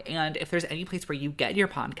Spotify. And if there's any place where you get your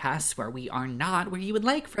podcasts where we are not, where you would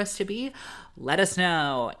like for us to be, let us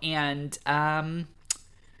know. And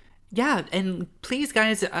yeah, and please,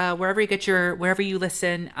 guys, wherever you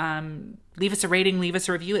listen, leave us a rating, leave us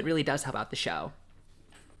a review. It really does help out the show.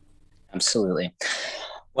 Absolutely.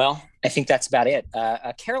 Well, I think that's about it.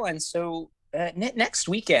 Caroline, so next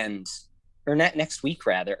weekend, or next week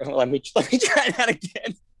rather. Let me try that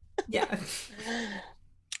again. Yeah.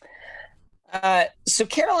 So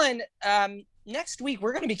Caroline, next week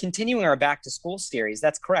we're going to be continuing our Back to School series.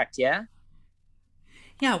 That's correct, yeah?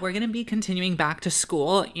 Yeah, we're going to be continuing Back to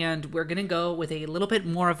School, and we're going to go with a little bit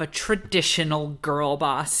more of a traditional girl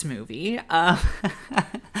boss movie.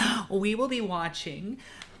 We will be watching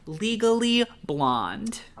Legally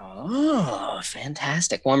Blonde. Oh,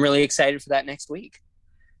 fantastic. Well, I'm really excited for that next week.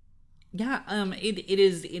 Yeah, it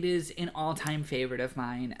is an all-time favorite of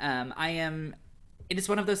mine. It is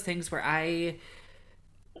one of those things where I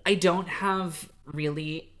don't have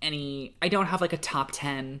really I don't have like a top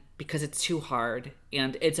 10 because it's too hard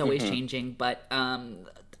and it's always changing, but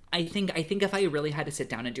I think if I really had to sit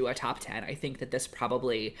down and do a top 10, I think that this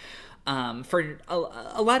probably, for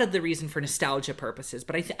a lot of the reason for nostalgia purposes,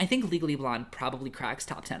 but I think Legally Blonde probably cracks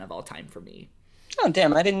top 10 of all time for me. Oh,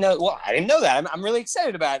 damn. I didn't know. Well, I didn't know that. I'm really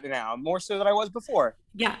excited about it now, more so than I was before.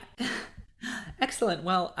 Yeah. Excellent.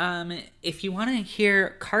 Well, if you want to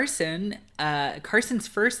hear Carson's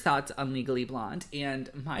first thoughts on Legally Blonde and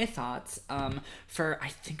my thoughts, I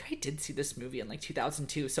think I did see this movie in like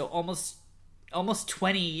 2002, so almost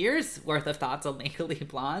 20 years worth of thoughts on Legally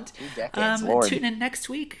Blonde. 2 decades, Lord. Tune in next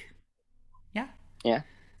week. Yeah. Yeah.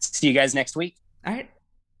 See you guys next week. All right.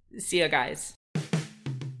 See you guys.